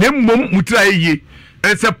hweyo na mmom mutra yeye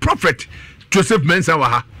it's a prophet Joseph Mensah wa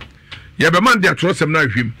ha ye be man de atrosem na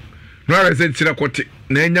hwim no ara se chere kote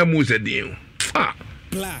na enya mu se din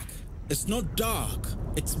black. It's not dark,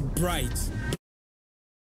 it's bright.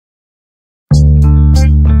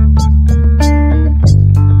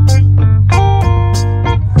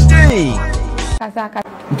 Hey!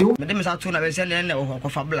 Do me dem sa to na be se ne wo ko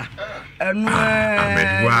fabla. Enu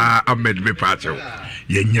Ahmed me pacho.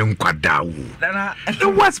 Ye nyem kwada wo. It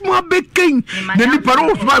was more baking. The ni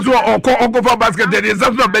paro so oko fa basket dey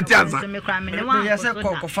so so beti ansa. Ya se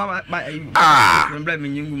ko fa ba problem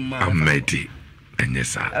nyingu ma. Ahmed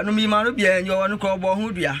enyesa. Anu mi ma no bia nyo wonu ko bo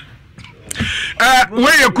hu dua.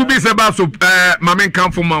 Where you could be about so mamen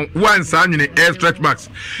come from one son in air stretch marks.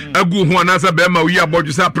 A good one as a bema we are about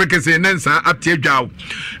to say precase nensa at Tiajow.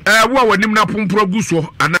 What when him na pumpro guso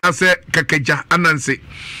and I say kakeja anansi.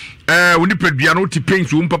 When you put piano to paint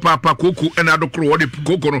to papa cocoa and other crow the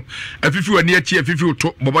cocoa. If you are near chief, if you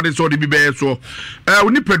talk, but it's all the be so.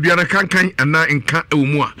 When you put piano can and na in can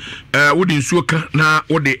umwa. Wouldn't suka na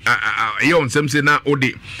ode yon semse na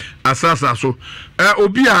ode asasa so.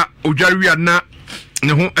 Obia ojariwa na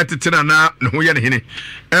ne ho etetena na ne ho ye ne hene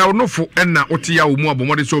onofo na otia wo mu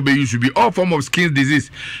abomode so be use be all form of skin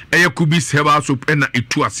disease kubis herbal soap na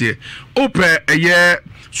etu ase ope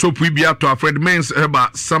soap bia to Fred Mens herbal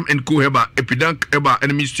some and co herbal epidank herbal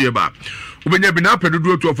enemy herbal ubenya bi na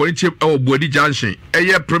pedodo to for chip Buadi Junction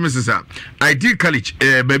premises ID college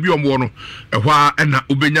baby omwo no ehwa na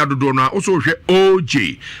ubenya dodo na also hwe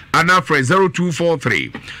OJ ana for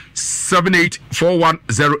 0243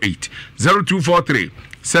 784108 0243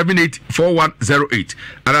 784108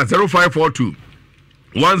 and 0542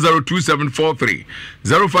 102743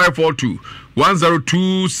 0542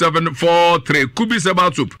 102743 Kubis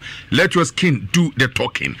about soup. Let your skin do the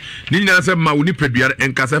talking. Nina se mauni peduar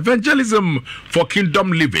enkas evangelism for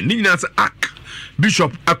kingdom living. Nina se ak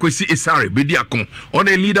Bishop Akwesi Esare Bediakon on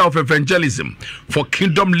a leader of evangelism for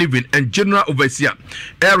kingdom living and general overseer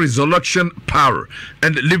air resurrection power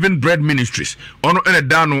and living bread ministries on a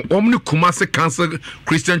dano omni Kumasi Council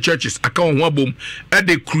Christian churches account wabum at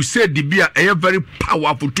the crusade di bia a very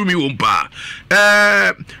powerful to me umpa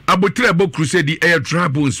abotrebo crusade air dry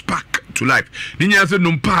bones back to life. Ninya se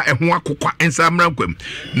numpa e ho akokwa ensamra kwam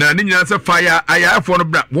na ninya se fire aya for no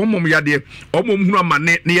bra wo mom yade omom hunu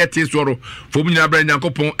amane ne yete soro fo munya bra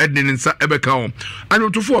nyankopon edin nsa ebeka ho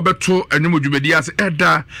anwotofo obeto anwumdwumadi ase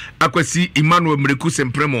eda Akwesi Emmanuel Mreku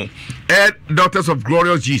Sempremo Daughters of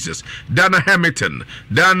Glorious Jesus Dana Hamilton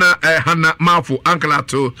Dana Hannah Mafo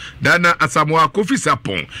Ankalato Dana Asamoah Kofi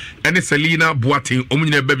Sapon ene Selina Boatin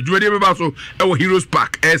omunyina babdwumadi beba so e Heroes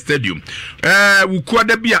Park Air Stadium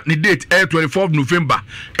wukuada bia ni date 24th November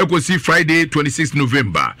see Friday 26th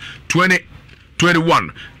November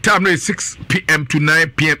 2021 time is 6 p.m. to 9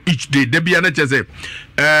 p.m. each day. Debbie say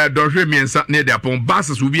don't remain near the upon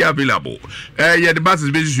buses will be available. Yeah, the buses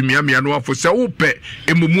basically Miami and for so pay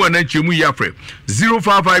in Mumu and Chimu Yafre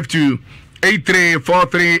 0552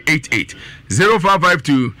 834388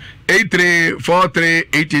 0552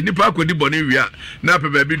 834388 nipa ko di boni wia na pe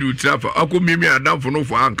ba bi du trafa akomimi adam for no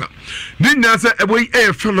for anka dinna say eboy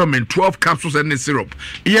filament 12 capsules and syrup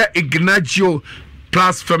here Ignacio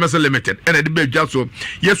Plus Pharmacy Limited and the be so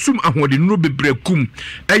yesum ahode no bebrekum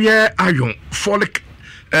iron folic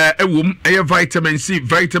ewom vitamin C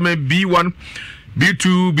vitamin B1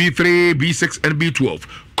 B2 B3 B6 and B12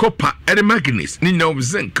 copper and manganese ni na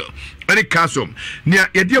zinc and calcium nia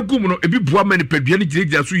yɛde agum no ebi boa ma nipadua ne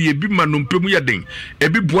gyinagyina so yɛ bi ma no mpemu yɛ den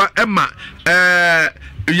ebi boa ɛma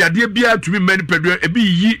yade bia tumi ma nipadua ebi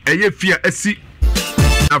yi ɛyɛ fia asi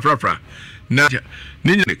afrafra na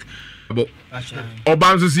ni nyek abo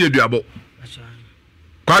oba nso si eduabo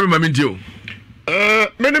kwa bi ma mentio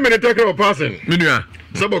many take a person menua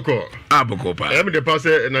Saboko. Aboko pa. I'm the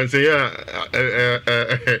passer and say,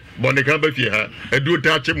 Bonica Bafia, a do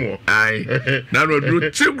touch more. Aye. Now,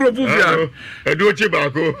 do two group of a do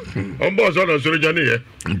chibaco on boss on a surgeon.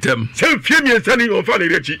 Them. Some few years sunny or funny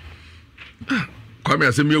Richie. Come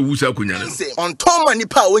here, send me a woosa kunya. On Tom and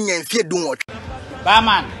Nipa when you fear do what?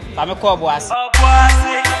 Barman, I'm a call boss.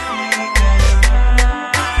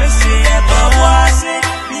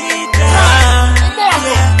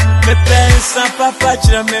 Me pensa papa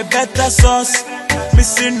chira me beta sauce. Me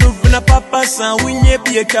sindu na papa san winye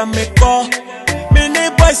bie ka me ko. Me ne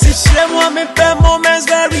boy si shemo me pe moments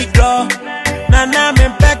very draw. Na me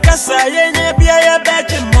pe kasa yenye bie ya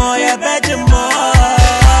beje mo.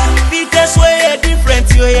 Because we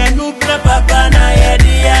different yo ya nu na papa na ya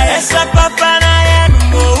dia. Esa papa na ya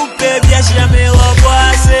nu baby ya shira me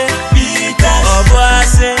oboase. Because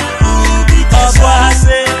oboase.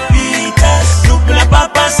 Oboase. Nupla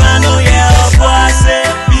papa sano ye oboase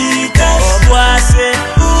Oboase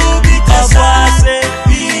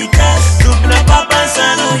Nupla papa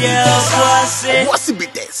sano ye oboase What's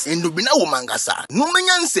bites in Dubina Womangasa? No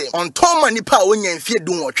manyanse on Tom and Nipa when you fear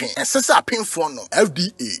do watching and Sasa Pinfono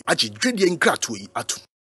FDA Achi Dredian Gratui Atu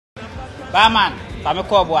Barman, I'm a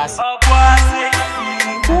call boss. The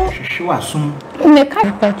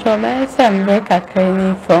patrol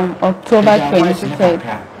training from October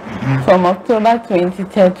 23rd. From October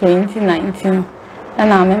 23rd, 2019,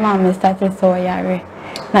 and our mama started so yare.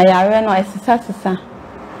 Now yare no exercise.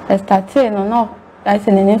 I started no. That's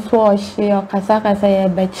an initial she or Kasaka say a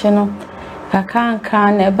betchino. Kakan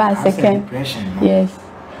can a bad second. Yes.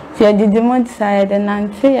 So I did the month side and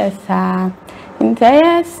until yes,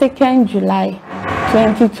 entire 2nd July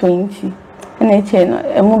 2020. And it's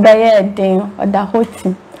a mobile day or the whole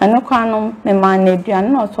team. And no quantum, the man,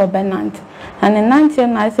 and not so benant. And in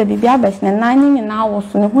 19 I said, if you have a 9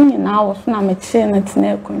 hours, no winning hours, no chain at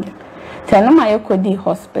Nelcon. Tell my Eco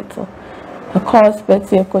hospital. The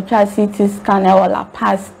hospital, you could try CT scan or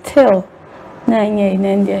pass till 9 years in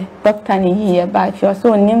India. Doctor here, but you're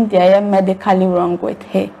so named there medically wrong with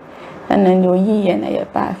her. And then you're here and a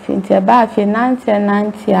bath into a bath in 90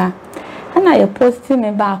 and I posted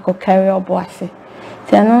me back or carry a bossy.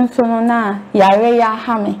 Tell no so now, yare ya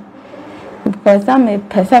hammy. Because I'm a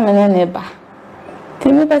person neighbor.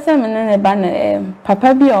 Timmy person neighbor,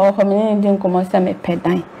 Papa be or hominin didn't come out me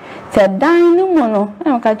pedan. Said, dine no mono,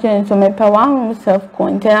 I'm catching to me per one self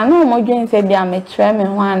coin. Tell no more dreams said, I'm a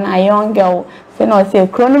tremor one, a young girl, say no, say,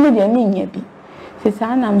 chrono, your mean be. Says,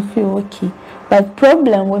 I'm feel okay. But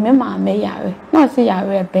problem with me, ma may yare. No, say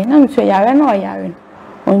yare, ben, I'm sure yare no yare.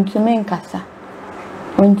 On to me in casa.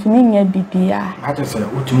 On to me near BBR. I just said,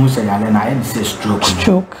 what you say, I say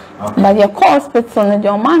stroke. But your hospital,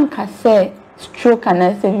 your man can say stroke and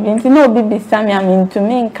I say, no baby Sammy, I'm into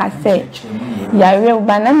me in Cassa. Ya real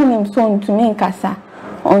banana so to me in Cassa,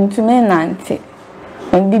 on to me Nancy.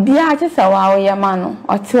 When BBR just a wow, your man,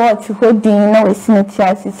 or two or two holding no vicinity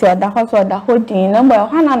as you said, the house or the holding number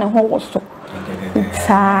 1 and a whole so.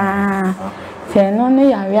 Say, no,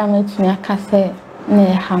 ya real me to me Cassa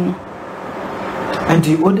near Hano. And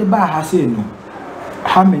the other bar has said no.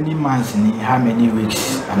 How many months in how many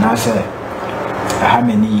weeks? And I said, how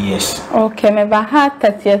many years? Okay, maybe I had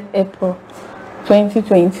 30th April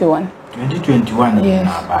 2021. 2021, yes.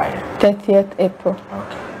 30th April.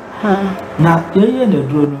 Okay. Now, the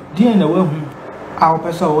drone, dear, the way our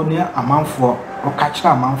person only a month for or catch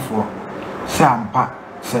a month for Sampa.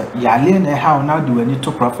 Say, Yalene, how now do we need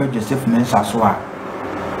to Prophet Joseph Mensaswa?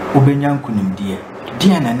 Ubenyan kunim dear.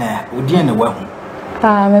 Dear Nana, dear, the way.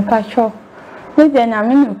 Me patrol. Maybe I'm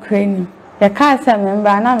in Ukraine. The car is a member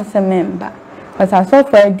and I'm a member. But I saw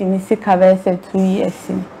for a domestic avers 2 years.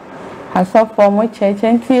 I saw for my church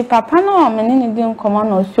and see Papa no, I'm in the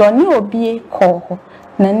common or so no be a call.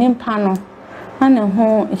 Nanim panel. And a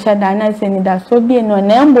home, Shadana saying that so be no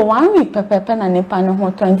number 1 week, Papa and a panel who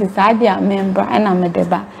 20 side, a member and I'm a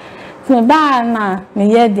deba. So, Bana, me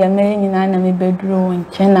hear the American and me bedroom in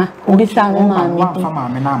China. Bisa me mammy.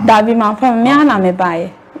 That be my family, and I may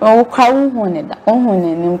buy. Oh, cow honed, oh,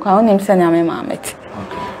 him, crown him, send me mammet.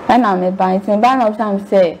 And I may buy it. Me ban of some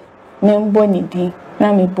say, Name Bonnie D,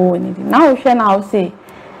 Nammy Bonnie. Now, I'll say,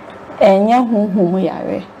 and ya whom we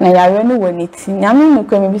are. Now, I don't know when it's in. I mean, you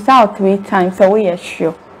can be out 3 times away,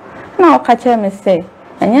 sure. Now, catch him and say,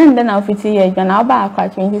 And then now 50 years, when I back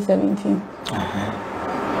 2017.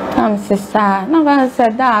 I'm sister. No one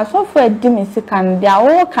said that. So for a dimmy can they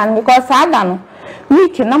all can because I don't know. We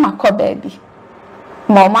can not call baby.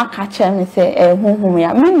 Mama catch me say, whom we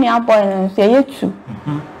are. Me a boy and say you too.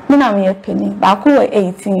 Me na me a penny. Back over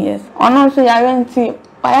 18 years. On also ya renti.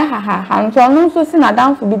 Why ha. And so no so sin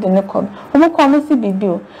down for be the neck. Omo come see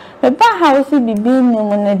bibi. The bar house bibi ni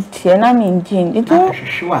mo na tie na me ngin. It was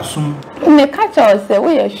sure soon. Me catch us say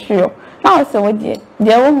we are sure. Now say we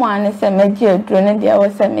there woman say me je drone there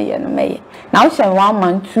was say me no me. Now say 1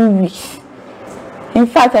 month 2 weeks. In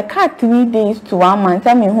fact, I cut 3 days to 1 month.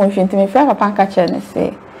 I mean, who should me friend upon catcher and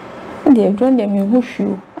say, they drone them in who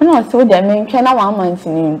shoe. And also, they mean, can 1 month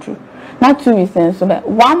in Andrew. Not 2 weeks, and so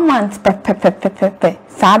 1 month,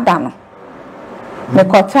 Sadano. The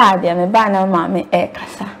cotard, and the banner, mammy,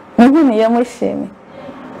 cassa. Maybe me, you must say me.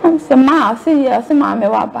 I'm so ma, see you, see mammy,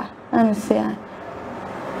 wabba. I'm saying,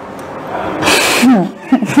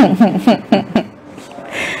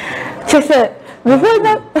 she said,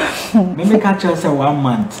 Maybe catch us 1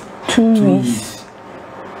 month, 2 weeks.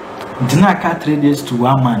 Do not cut 3 days to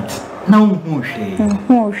 1 month. No, who she.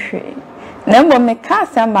 Never me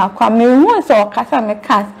cast and back. I mean, once or cast me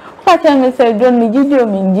cast. What I may say, don't me give you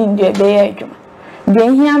in ginger, the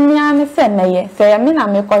Then hear me and say, may say, I mean, I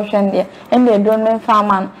may question there, and they don't mean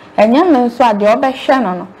farmer, and young men saw the other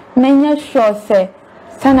Shannon. Many sure say,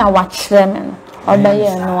 send a watch them, or by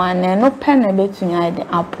no one, and no penny between the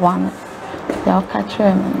up one. Y'all catch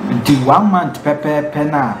him. Do 1 month pepper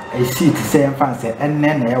penna a seat say fancy and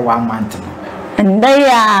then 1 month. And they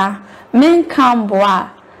are men come boy.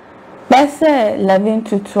 Let's say 11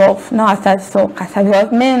 to 12. Now I start so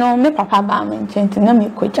because men on me papa bam change to no me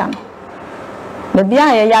coacham. The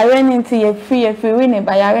beer ya ran into a free winning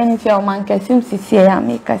by ya ran into your man can seem to see ya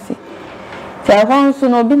make us see. So I want to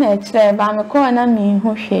know be a chair by me call and me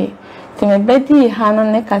who she. To me Betty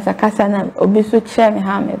Hanon Necasa Casana obisu chair me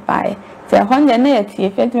ha me buy. The 100 net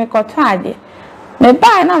if it me got tidy. Me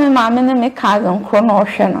buy na me mammy and me cousin chrono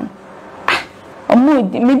shannon. A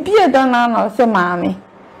mood, me be a donor, say mammy.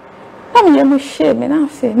 I'm your shame, and I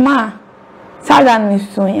say, ma, Sagan is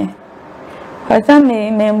soon. Because I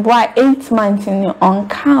may boy 8 months in your own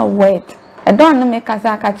car wait. I don't make a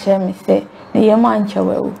sack me say, the young man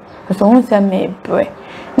will. Because once I may break.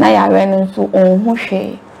 Now I ran into own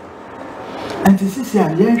mushy. And this is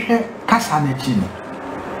your young Cassanetino.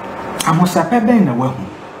 I must have been a well.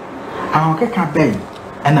 I will get bay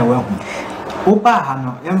and a well. Oba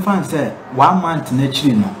Hano, young fan said 1 month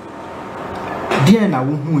naturally. No. Dear na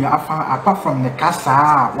who apart from the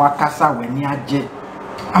Casa, what Casa when you are jet.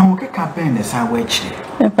 I will get campaign the sandwich.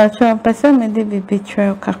 The patrol person may be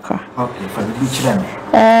betrayal caca. Okay, for the beach.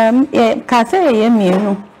 Yeah, Casa, you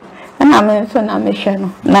and I'm so na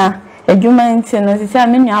mission. Now, a human is a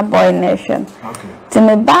mini boy nation. Okay. To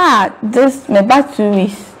me bad this me bad 2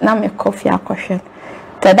 weeks. Now me coffee a question.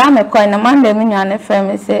 The dame coin a man the mini and a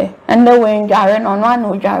family say, and the way in Jaren on one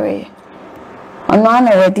no Jare. On one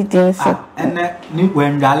already did so. And then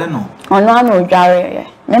when Galeno. On one no Jare.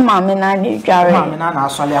 Me mammy nani Jare. Mammy nana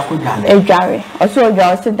solely a good Jare. Also,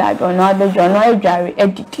 Josie died on other journal Jare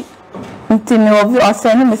edited. Until me of you are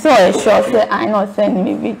sending me so a short say I not send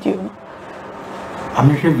me video.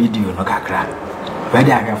 I'm sure video no kakra.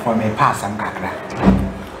 Ready I for me pass some kakra.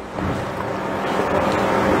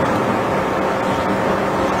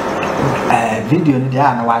 Video ni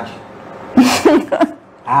dia na waji.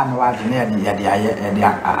 Na waji na ya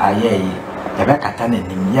be kata na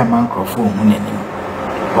nim ya man microphone hu na nim.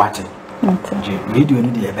 Waji. Video ni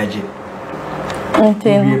dia beje. We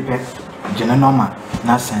pe jena normal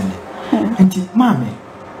na send. Enti mame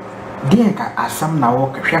dia ka asam na wo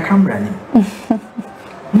hwe camera nim.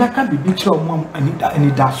 Na ka bibi kire omo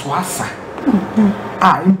ani da so asa.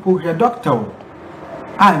 Impo he doctor.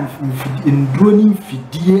 In drone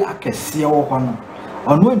fidie akese wo hono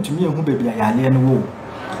ono ntumi ehu bebi ayale no wo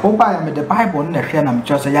oba ya me the bible na hwe na me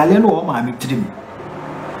chose yale no wo ma me tirim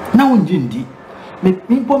na wonji ndi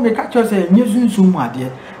me po me ka chose nyesunsun mu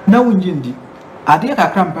ade na wonji ndi ade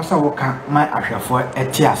kakra mpesa wo ka ma ahwefo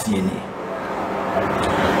eti ase ni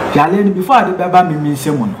yale ni before ade baba me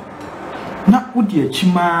nsem no na wodi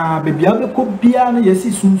achima bebi abekọ bia na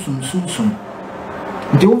yesi sunsun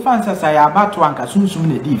the one say about one sunsun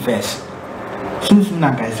na di first sunsun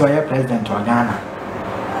na kai so ya president of Ghana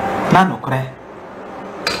na no kre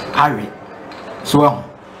Harry so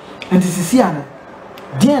and this is here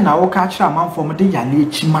dia na wo ka kira manfo mo de yale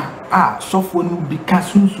chima sofo no bi ka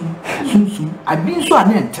sunsun abi so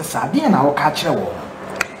ana entesa dia na wo ka kira wo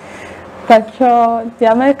Patrol, the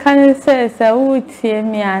American says, Uti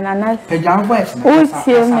me and Uti me, I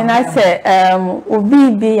say,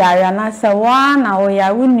 Ubi, and I say, one hour, I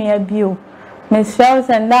wouldn't near you. Miss Shells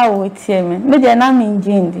and thou would see me. Maybe I'm in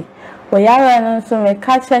Jindy. We are so me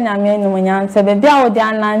catch and I mean when you answer, baby, I would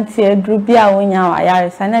nancy a drubia when you are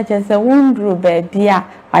Yaris, and I just a wound drew baby, I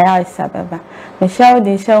are Sababa. Michelle,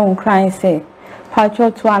 they show crying, say,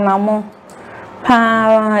 Patrol to an amo.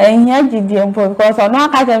 And here did you because I'm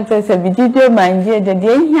not catching to say, did you mind dear, the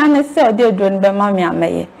day he and said they don't be mammy and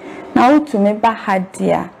may. Now to me back had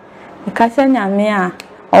dear. The catching a mere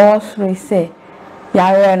or three say,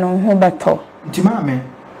 Yara no Huberto. Timame,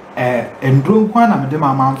 and drew one of them,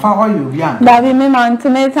 my father, you be on. That we may want to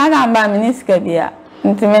make that I'm by Minister dear.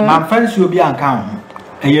 My friends will be on count.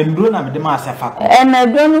 And you do not the master. And I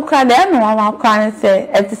don't cry them, one can say,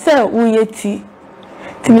 as say, we tea.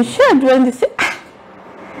 To be sure, doing this.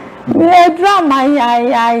 Drama,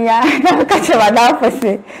 yeah. Catch a madam for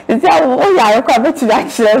say. It's all I come to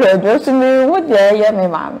that chair, just to me, would you, me,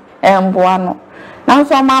 ma'am, and buono. Now,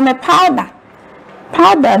 so, mamma,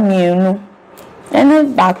 powder me, you know. And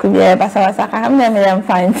it's back there, but I can't never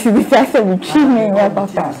find to be just a retrieving your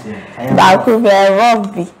papa. Back there,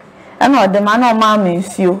 rugby. And all the man of mammy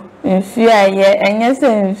is you. You see, and yes,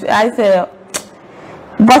 I say,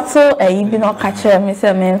 bottle, you be not catch me,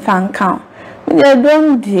 say, men fan count. They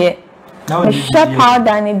don't dear. A shop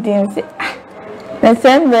powder and it didn't say. The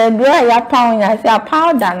same way, dry your pound, I say a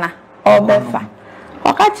powder or better.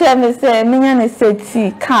 Or catch me say, Minion is said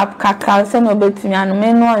tea, cap, cacao, send over to me and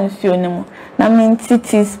men once you know. Na mean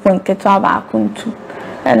teaspoon, ketaba kuntu.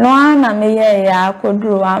 And one I may ya could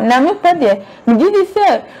draw. Now, me pet there, me did you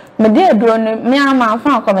say, my dear drone, me and my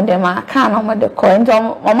fan come and my can on the coin,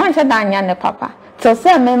 or my shadanya, papa. So,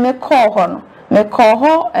 say, me call her, me call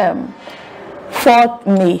her, 4th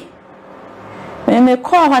May. Me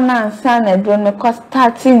call her now, son, and don't me cost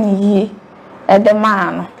 13 years at the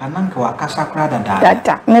man. Uncle Casacra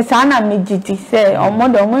that Miss Anna Midgety say, or more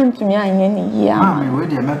than one to me in any year. Mammy, where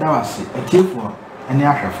the mother was a tear for and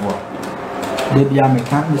after for. Baby, I may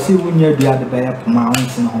come to see when you're the other bear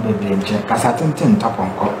mounts and home baby and check as I think top on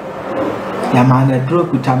call. Your man, a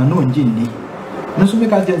drug with Tamano and Jindy. No, so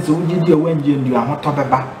make I just so did you when you are not top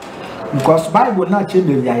about. Because Bible not change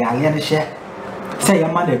the Yaya share. Say a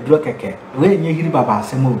man a drug a cat, when you hear Baba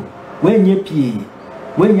Samu, when you pee,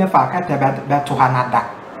 when you far cat about to another.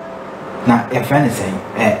 Now, if anything,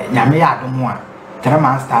 Yamia don't want,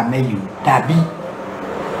 Tramaster may you, that be.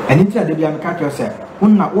 And it's a baby cat yourself.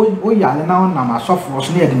 Una, oh, ya now, my soft was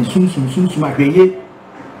near the soon, my way.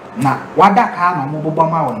 Now, what that car, no mobile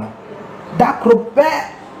bomber. That crop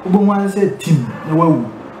bear, woman said, Tim, no,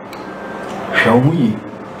 shall we?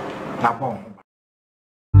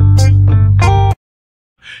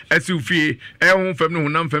 Esufi ehun fam no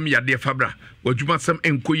hunam fam yade fabra wadwuma sam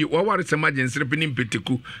enkoyi waware sam agense penim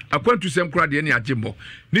peteku akwantu sam kra de ne agemo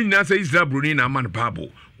ni nyina sa Israel broni na man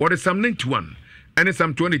bible what is Psalm 91 and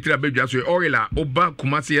Psalm 23 abedwa so oila oba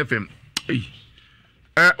Kumasi FM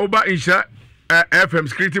oba insha FM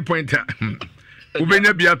security pointer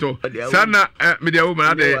ubenya biato sana media woman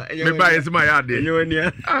ade me ba yesima ya ade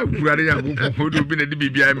gurade ya godo bi na di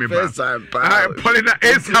bibia me ba polina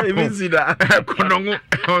esap konongo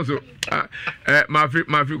also mafi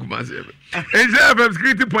Kumasi FM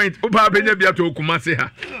security point oba benya biato Kumasi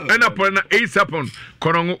ha na polina esap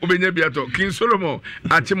konongo ubenya biato King Solomon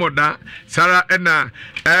achimoda Sara na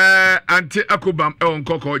anti akobam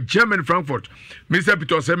onkoko German Frankfurt Mr.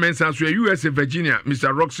 Peter Semensa so USA Virginia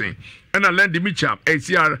Mr. Roxy and a Landy Mitchell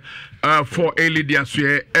ACR for a Lydia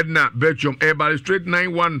Sue Edna Belgium Airball straight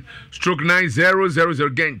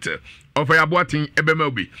 91/9000 Gent of a Abuatin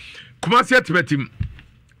Ebemelbi Kumasi Tibetim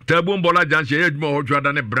Tabum Bola Junction Edmo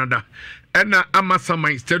Jordan Branda and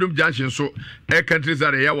Amasama Stadium Junction so air countries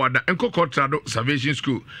are Yawada and Cocotrado Salvation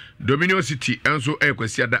School Dominion City and so air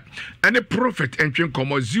Quesiada and a prophet entering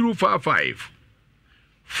comma 055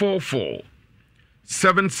 44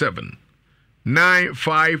 77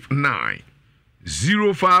 959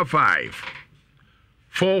 055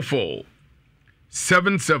 44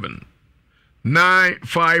 77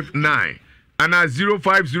 959 and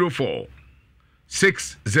 0504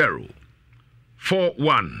 60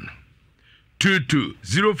 41 22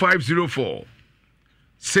 0504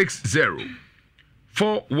 60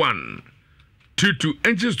 41 22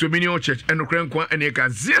 Angels Dominion Church and Okrenkwa and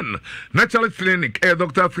Ekazian Natural Clinic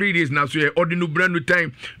Doctor 3 days now so ordinary brand new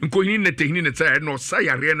time nkohini na tehini na tsaya no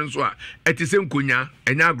sayare no so a etise nkonya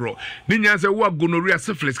enyagro ninya se wo gonorrhea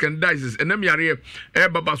syphilis candidiasis enam yare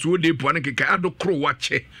baba so de po an keka adokro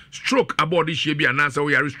wache stroke aboard hie bia na se wo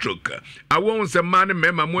yare stroke awon se man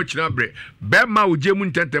mema mo china bre be ma oje mu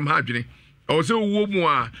ntentem ha adwene o se wo mu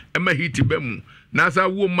a e ma hit ba mu na sa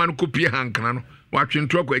wo man ko pie hankana no wa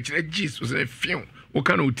twento akwa akire Jesus na fiu wo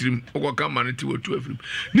kana utirim wo ka man ti wo tu afirim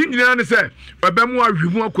ni nyina ne se ba mu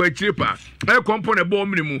ahwemu akwa akire pa e kompo na bo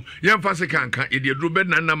mini mu ye mfa se kanka ye de dro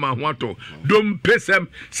na na ma ho ato dom pesem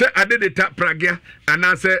se adedeta pragia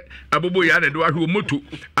ana se abobo ya de do ahwe moto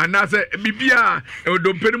ana se bibia e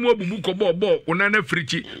dom peni mu abubu ko bo ona na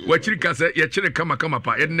frichi wa chiri ka se ye chiri kama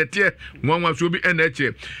pa ye nete nwanwa so bi na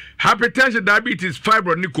eche hypertension, diabetes,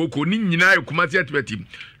 fibroid, ni koko ni nyina e kumasi atibeti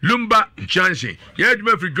lumba junction ye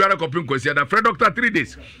adwuma free dwara kopin kwasi ada Fred Doctor 3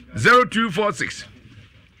 days 0246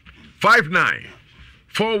 59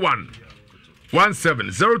 41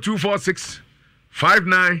 17 0246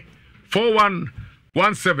 59 41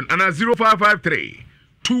 17 and 0553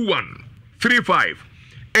 21 35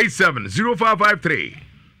 87 0553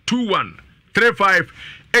 21 35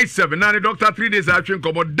 87 now the doctor 3 days action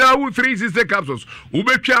come down 360 capsules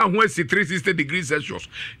ubetwa ho asi 360 degrees Celsius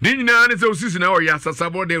din nyina ne se osisi na o ya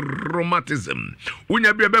sasabo de rheumatism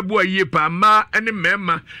unya bia bebu aye pa ma ene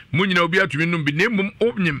mema munyina obi atumi num bi nemum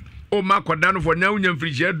onyim o ma kwada no fo nya unya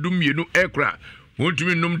mfirije dumienu ekra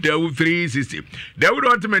wontumi num dawu 360 dawu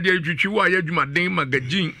ultimate de twitwi wo aye adwumaden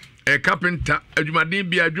magazine carpenter adwumaden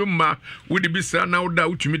bi adwuma wodi bisra na woda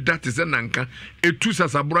utumi date se nanka etu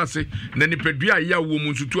sasabrase na nipadua ya wo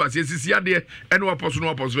mu nsutu ase sisi ade ene waposo no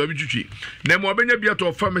waposo ba bitwitwi na mo obenya bia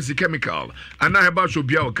to pharmacy chemical ana heba so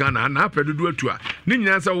bia o kana na apedodo atu a ni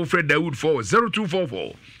nyina sa wo Fred Dawood for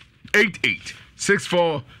 0244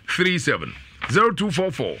 886437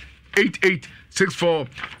 0244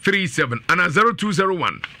 886437 and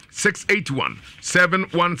 0201 681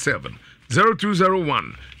 717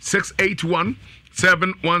 0201 681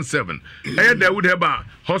 717 Dawood Heba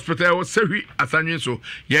Hospital was Sehi Asanyi so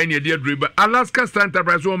yani dear driver Alaska Star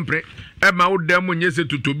Enterprise ompre e ma wodam nyese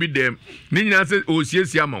tutobi dem ni nyina se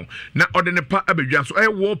osiesia ma na odene pa abedwa so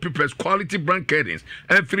wallpapers quality brand curtains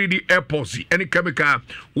and 3D airpods any chemical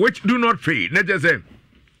which do not fade na just say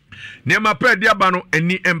Nema pe dia bano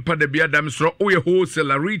eni empa de bia dam sro o ye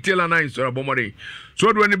wholesaler retailer na insoro bomore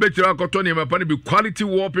so do any betira akoto nema pa be quality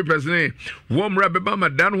wallpapers ne warm rubber ba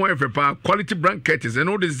madan ho efepa quality brand curtains and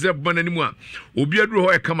all the zeb ban animu a obi aduru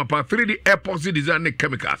ho e kama pa 3D airpods design ne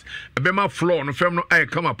chemicals ebema floor no fem no ay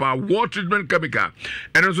kama pa water treatment chemical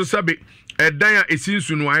and also sabi edanya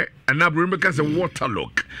esinsu no ay anabro mbeka se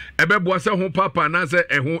waterlock ebebo ase ho papa na se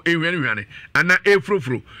eho ehwanhwane ana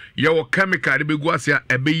efrofro ye wo chemical de begu ase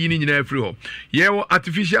ebeyi ni nyina afri ho ye wo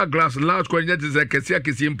artificial glass large quantity ze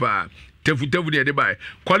kesi mpa tefu de buy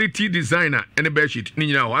quality designer and a bedsheet ni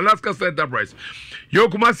nyina ho Alaska Star Enterprise yo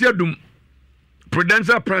kumasi adum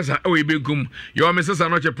Prudential Plaza we begum your Mrs.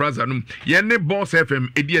 Anoche Plaza num ye ne Boss FM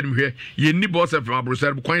edi adum hwe ye ni Boss FM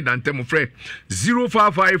abrosar bu kwan dantem frɛ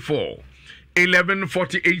 0554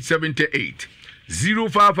 114878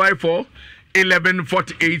 0554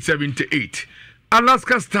 114878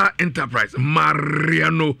 Alaska Star Enterprise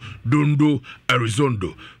Mariano Dondo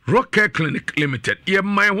Arizondo Rocker Clinic Limited ye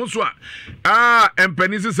my hoswa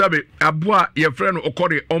empenisi sabe aboa ye frɛ no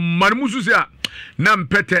okore omanmusu sia na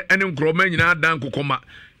mpete ene nkroma nyina dan kokoma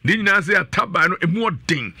ni nyina se ataba no emu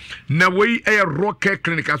odin na wei Rocker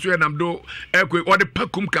Clinic aso ye namdo ekwe ode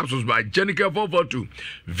pakum capsules by Jenica 442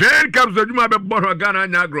 very capsules aduma be borro Ghana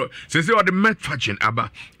nyagro se ode metfagin aba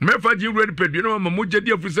metfagin ready pedu no mamuje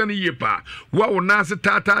di afisa ni yepa wa wona se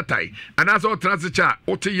tatatai anasa o transicha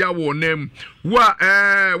o te ya wo nem wa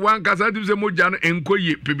wan kasa di se moja no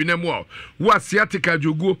enkoyi pebinemu wa sciatica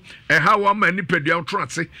jogo ha wa ma ni pedu an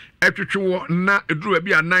transe etwetwe na eduru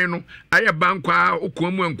bi anan no aye bankwa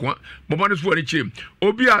okuamu nkwa bobane so wori chim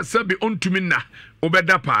obi a sabi ontumi na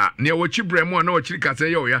obeda pa ne wachi bremu na wachi kasa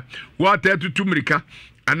ye oya wa ta tutumrika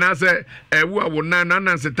anase ewu awona na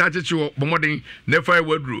nanse tacheche wo bomoden ne fa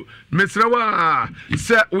waduru mesrawa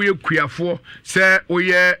se oye kuafo se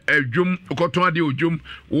oye adwum okoton ade odwum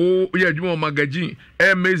wo oye adwum magazine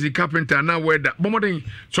Amazing carpenter na weda bomoden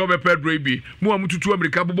so be pedro bi mu amututu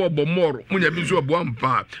amerika bobo moro munya bi so abo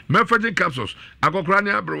ampa mefagin capsules akokra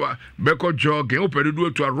ne abrowa beko jogging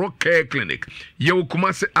opedu to a Rocker Clinic ye wo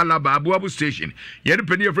Kumasi Alaba Abuabu station ye de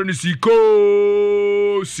peni friend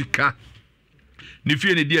sika ni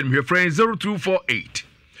fie ne dia me friend 0248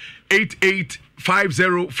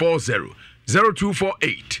 885040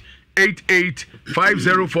 0248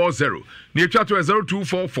 885040 ni twa to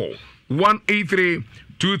 0244 183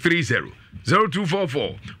 230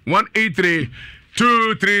 0244 183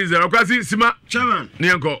 230 kwasi sima chairman ni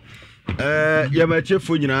anko ya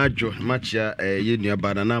machefo nyina adwo machia ye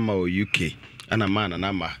nuaba na ma o UK ana mana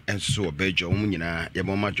na ma enso obejo mu nyina ye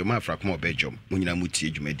mo majo ma afra kuma obejo mu nyina mutie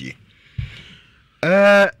dwumadie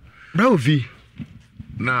Bravi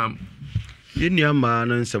na Yenya ma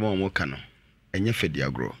no nsɛm a ɔmo ka no ɛnyɛ fɛdi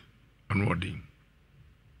agro ano ɔdin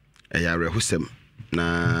ɛyɛ arehusɛm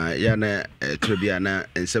na ya na trobia na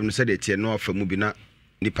nsɛm no sɛ de tie no afa mu bi na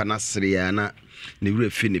nipa na sere ya na ne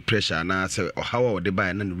wura fi ne pressure na sɛ ɔhawa ɔde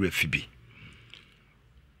ba na ne wura fi bi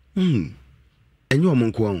ɛnyɛ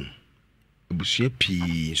ɔmo nko ahụ abusua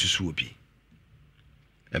pii susu obi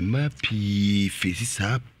ɛma pii fesi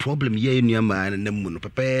saa problem yɛ nnuama na mu no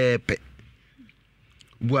pɛpɛɛpɛ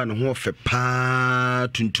bua no ho ɔfɛ paa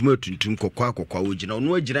tuntum kɔkɔ ogina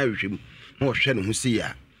ɔno agina hwehwem na ɔhwɛ ne ho si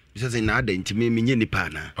ya sɛ na ada ntimi menye nipa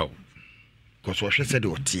na kɔso ɔhwɛ sɛ de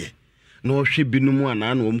ɔteɛ na ɔhwɛ binom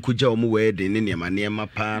ana na ɔm kogya ɔm wɔ de ne nneɛma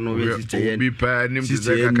paa na ɔhwɛ sisɛ obi paa nim te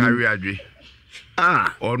sɛ kakari adwe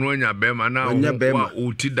ɔno anya bɛma na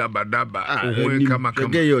ɔti dabadaba ɔho kama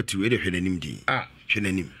gɛyɛ ɔti de hwɛ n'anim din hwɛ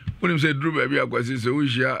n'anim wonim sɛ duru baabi akwasi sɛ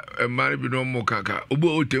wohyia mmare bi no ɔmmɔ kaka obi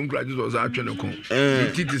ɔtɛm kura gye sɛ ɔsɛ atwe ne ko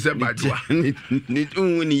titi sɛ badwa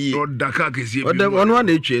ɔda ka kɛsie bi ɔno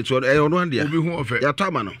ana ɛtwe so ɔno ana deɛ obi ho ɔfɛ yɛatɔ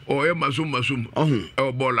ama no ɔyɛ masom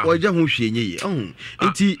ɛwɔ bɔɔla ɔgya ho hwɛ nyɛ yie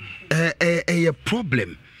nti ɛyɛ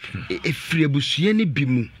problem ɛfiri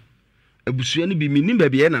abusua no bi mu nim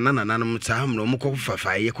baabi ɛyɛ nanananom saa mmerɛ ɔmokɔ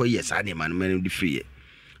fafaeɛ kɔyɛ saa nneɛma no mane de firiɛ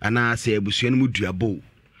anaa sɛ abusua no mu duaboo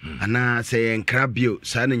ana sɛ nkrabio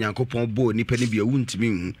saa na Nyankopɔn bo nipa ne bia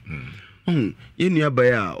wuntimi hu yenu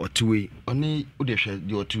abaye a ɔtewe ɔne wode hwɛ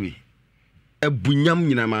de ɔtewe abunyam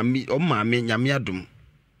nyina maame ɔmaame nyame adom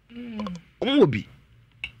ɔmobi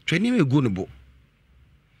twani me go no bo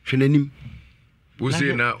hwenanim wo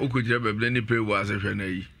se na okogira bebele ni pe wa se hwe na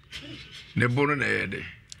yi ne bo no na ye de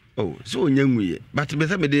so onyanguye but me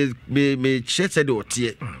say me che se de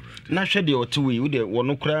otie na hwe de otewe wo de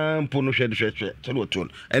wono kra mpo no hwe de hwe se de oto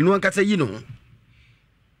enu anka se yi no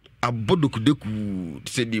abodokudeku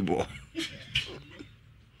se di bo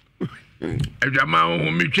ejama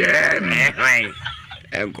ho mi twe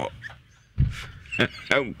enko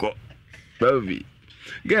baby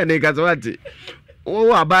gane ka so ati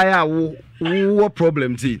wo abaya wo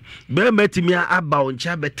problem ti be matimi aba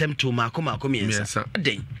oncha betem to mako miensa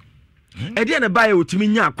den ede na baye otimi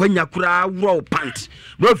nya akwanya kura woro pant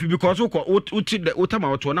rofi because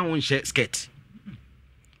utama oto na won share skirt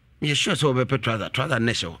me sure so be trouser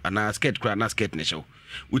na show ana skirt kura na skirt na show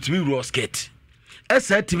utimi raw skirt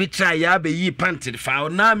esa timi try ya be yi pant fa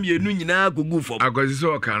na mienu nyina gugu fo akwasi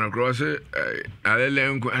so kan cross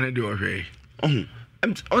alele nko ane de ohwe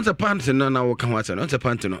on the pant no na wo kan wata on the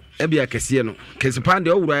pant no e bia kese no kese pant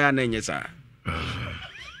de owura ya na enye sa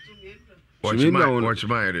watch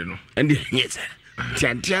my ere no and yes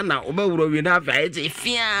tiantia na obawuro wi na fa eze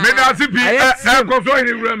fia me na sipi ko so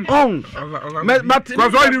ni ram but ko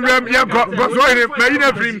so ni ram ya ko so ni me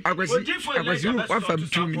ina prim akwasi wa fa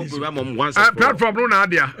 2 minutes platform no na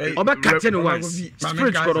dia oba catch no once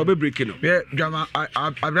spirit ko oba break no drama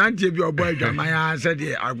abrantie bi obo adwama ya se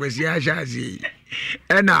de akwasi ya shazi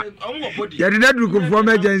ena yɛde na duru kofo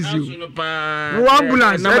emergency wo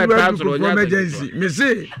ambulance na duru kofo emergency me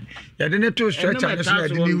say yɛde ne to stretcher ne so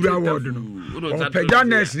yɛde ni wura ward no o pagya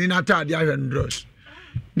nurse ni na taade ahwɛ ndros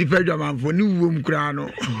ni pagya manfo ni wuom kura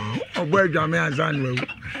no obo adwame ansa no awu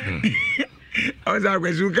awza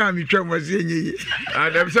kwesu ka mi twem wose enye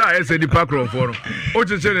dem say I say di pakro for no o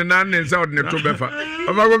chiche ne nan ne nsa od ne to befa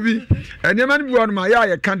obago bi enema ne bi won ma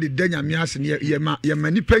ya candidate nyame ase ne ye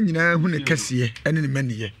mani pa nyina hu ne kese ene ne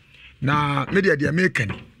maniye na media de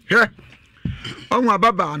American hwe onwa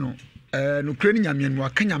baba no no kure ni nyame no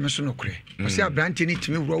aka nyame so no kure o se abrante ni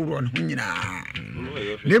timi wuro no hu nyina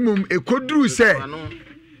nemum ekoduru se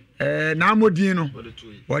na amodin no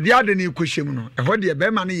wode ade ne ekohyem no ehɔ de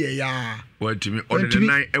be ma ne ye ya watimi ɔde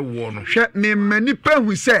nan ɛwɔ no hwɛ me mani pa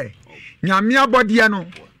hu sɛ nyame abɔde no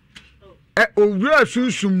owura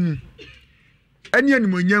sunsum mu ɛne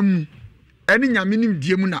animonyam mu ɛne nyame nim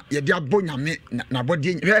die mu na ye de abɔ nyame na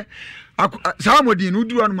bɔde hwɛ saa modin no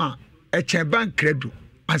duru no ma ɛkyɛn bank credo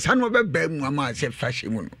ansa no bɛba mu ama sɛ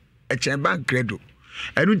fashion mu no ɛkyɛn bank credo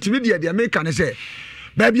ɛno ntimi de America ne sɛ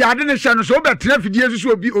baby ade ne hye no so obetena fidie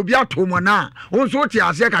susu obi atomo na won so ti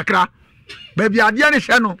ase kakra baby ade ne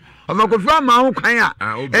hye no obakofu ama ho kwan a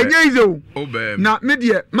enye izo na me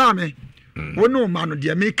de maame wonu ma no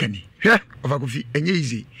de make ni hwe obakofu enye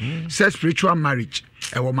izi say spiritual marriage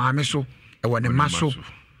e wo maame so e wo ne maso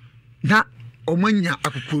na omanya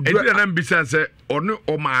akokodu e na mbisa se ono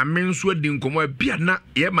o maame nso adi nkomo bia na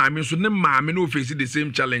ye maame nso ne maame no face the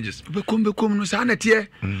same challenges bekom no sa na tie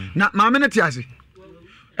na maame ne tie ase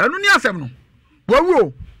enu ni asem no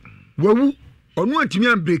wawu onu antimi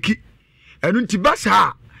ambreki enu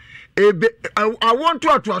ntibasa ebe I want to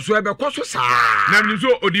aso ebe koso sa na mi so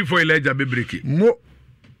odi for Elijah be breki mo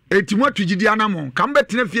eti mo tugidi anamon kan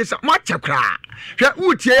betena fie sa mo chekra hwe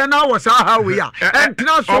utie ya na wo sa ha we ya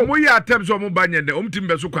entina so omo ya atem so omo banye de omtim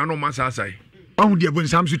be so kwan no ma sasai ohun de bon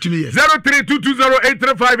sam so tumi yes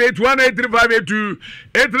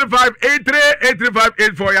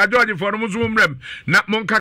 0322083581835828358384 ya George for no so mrem na monka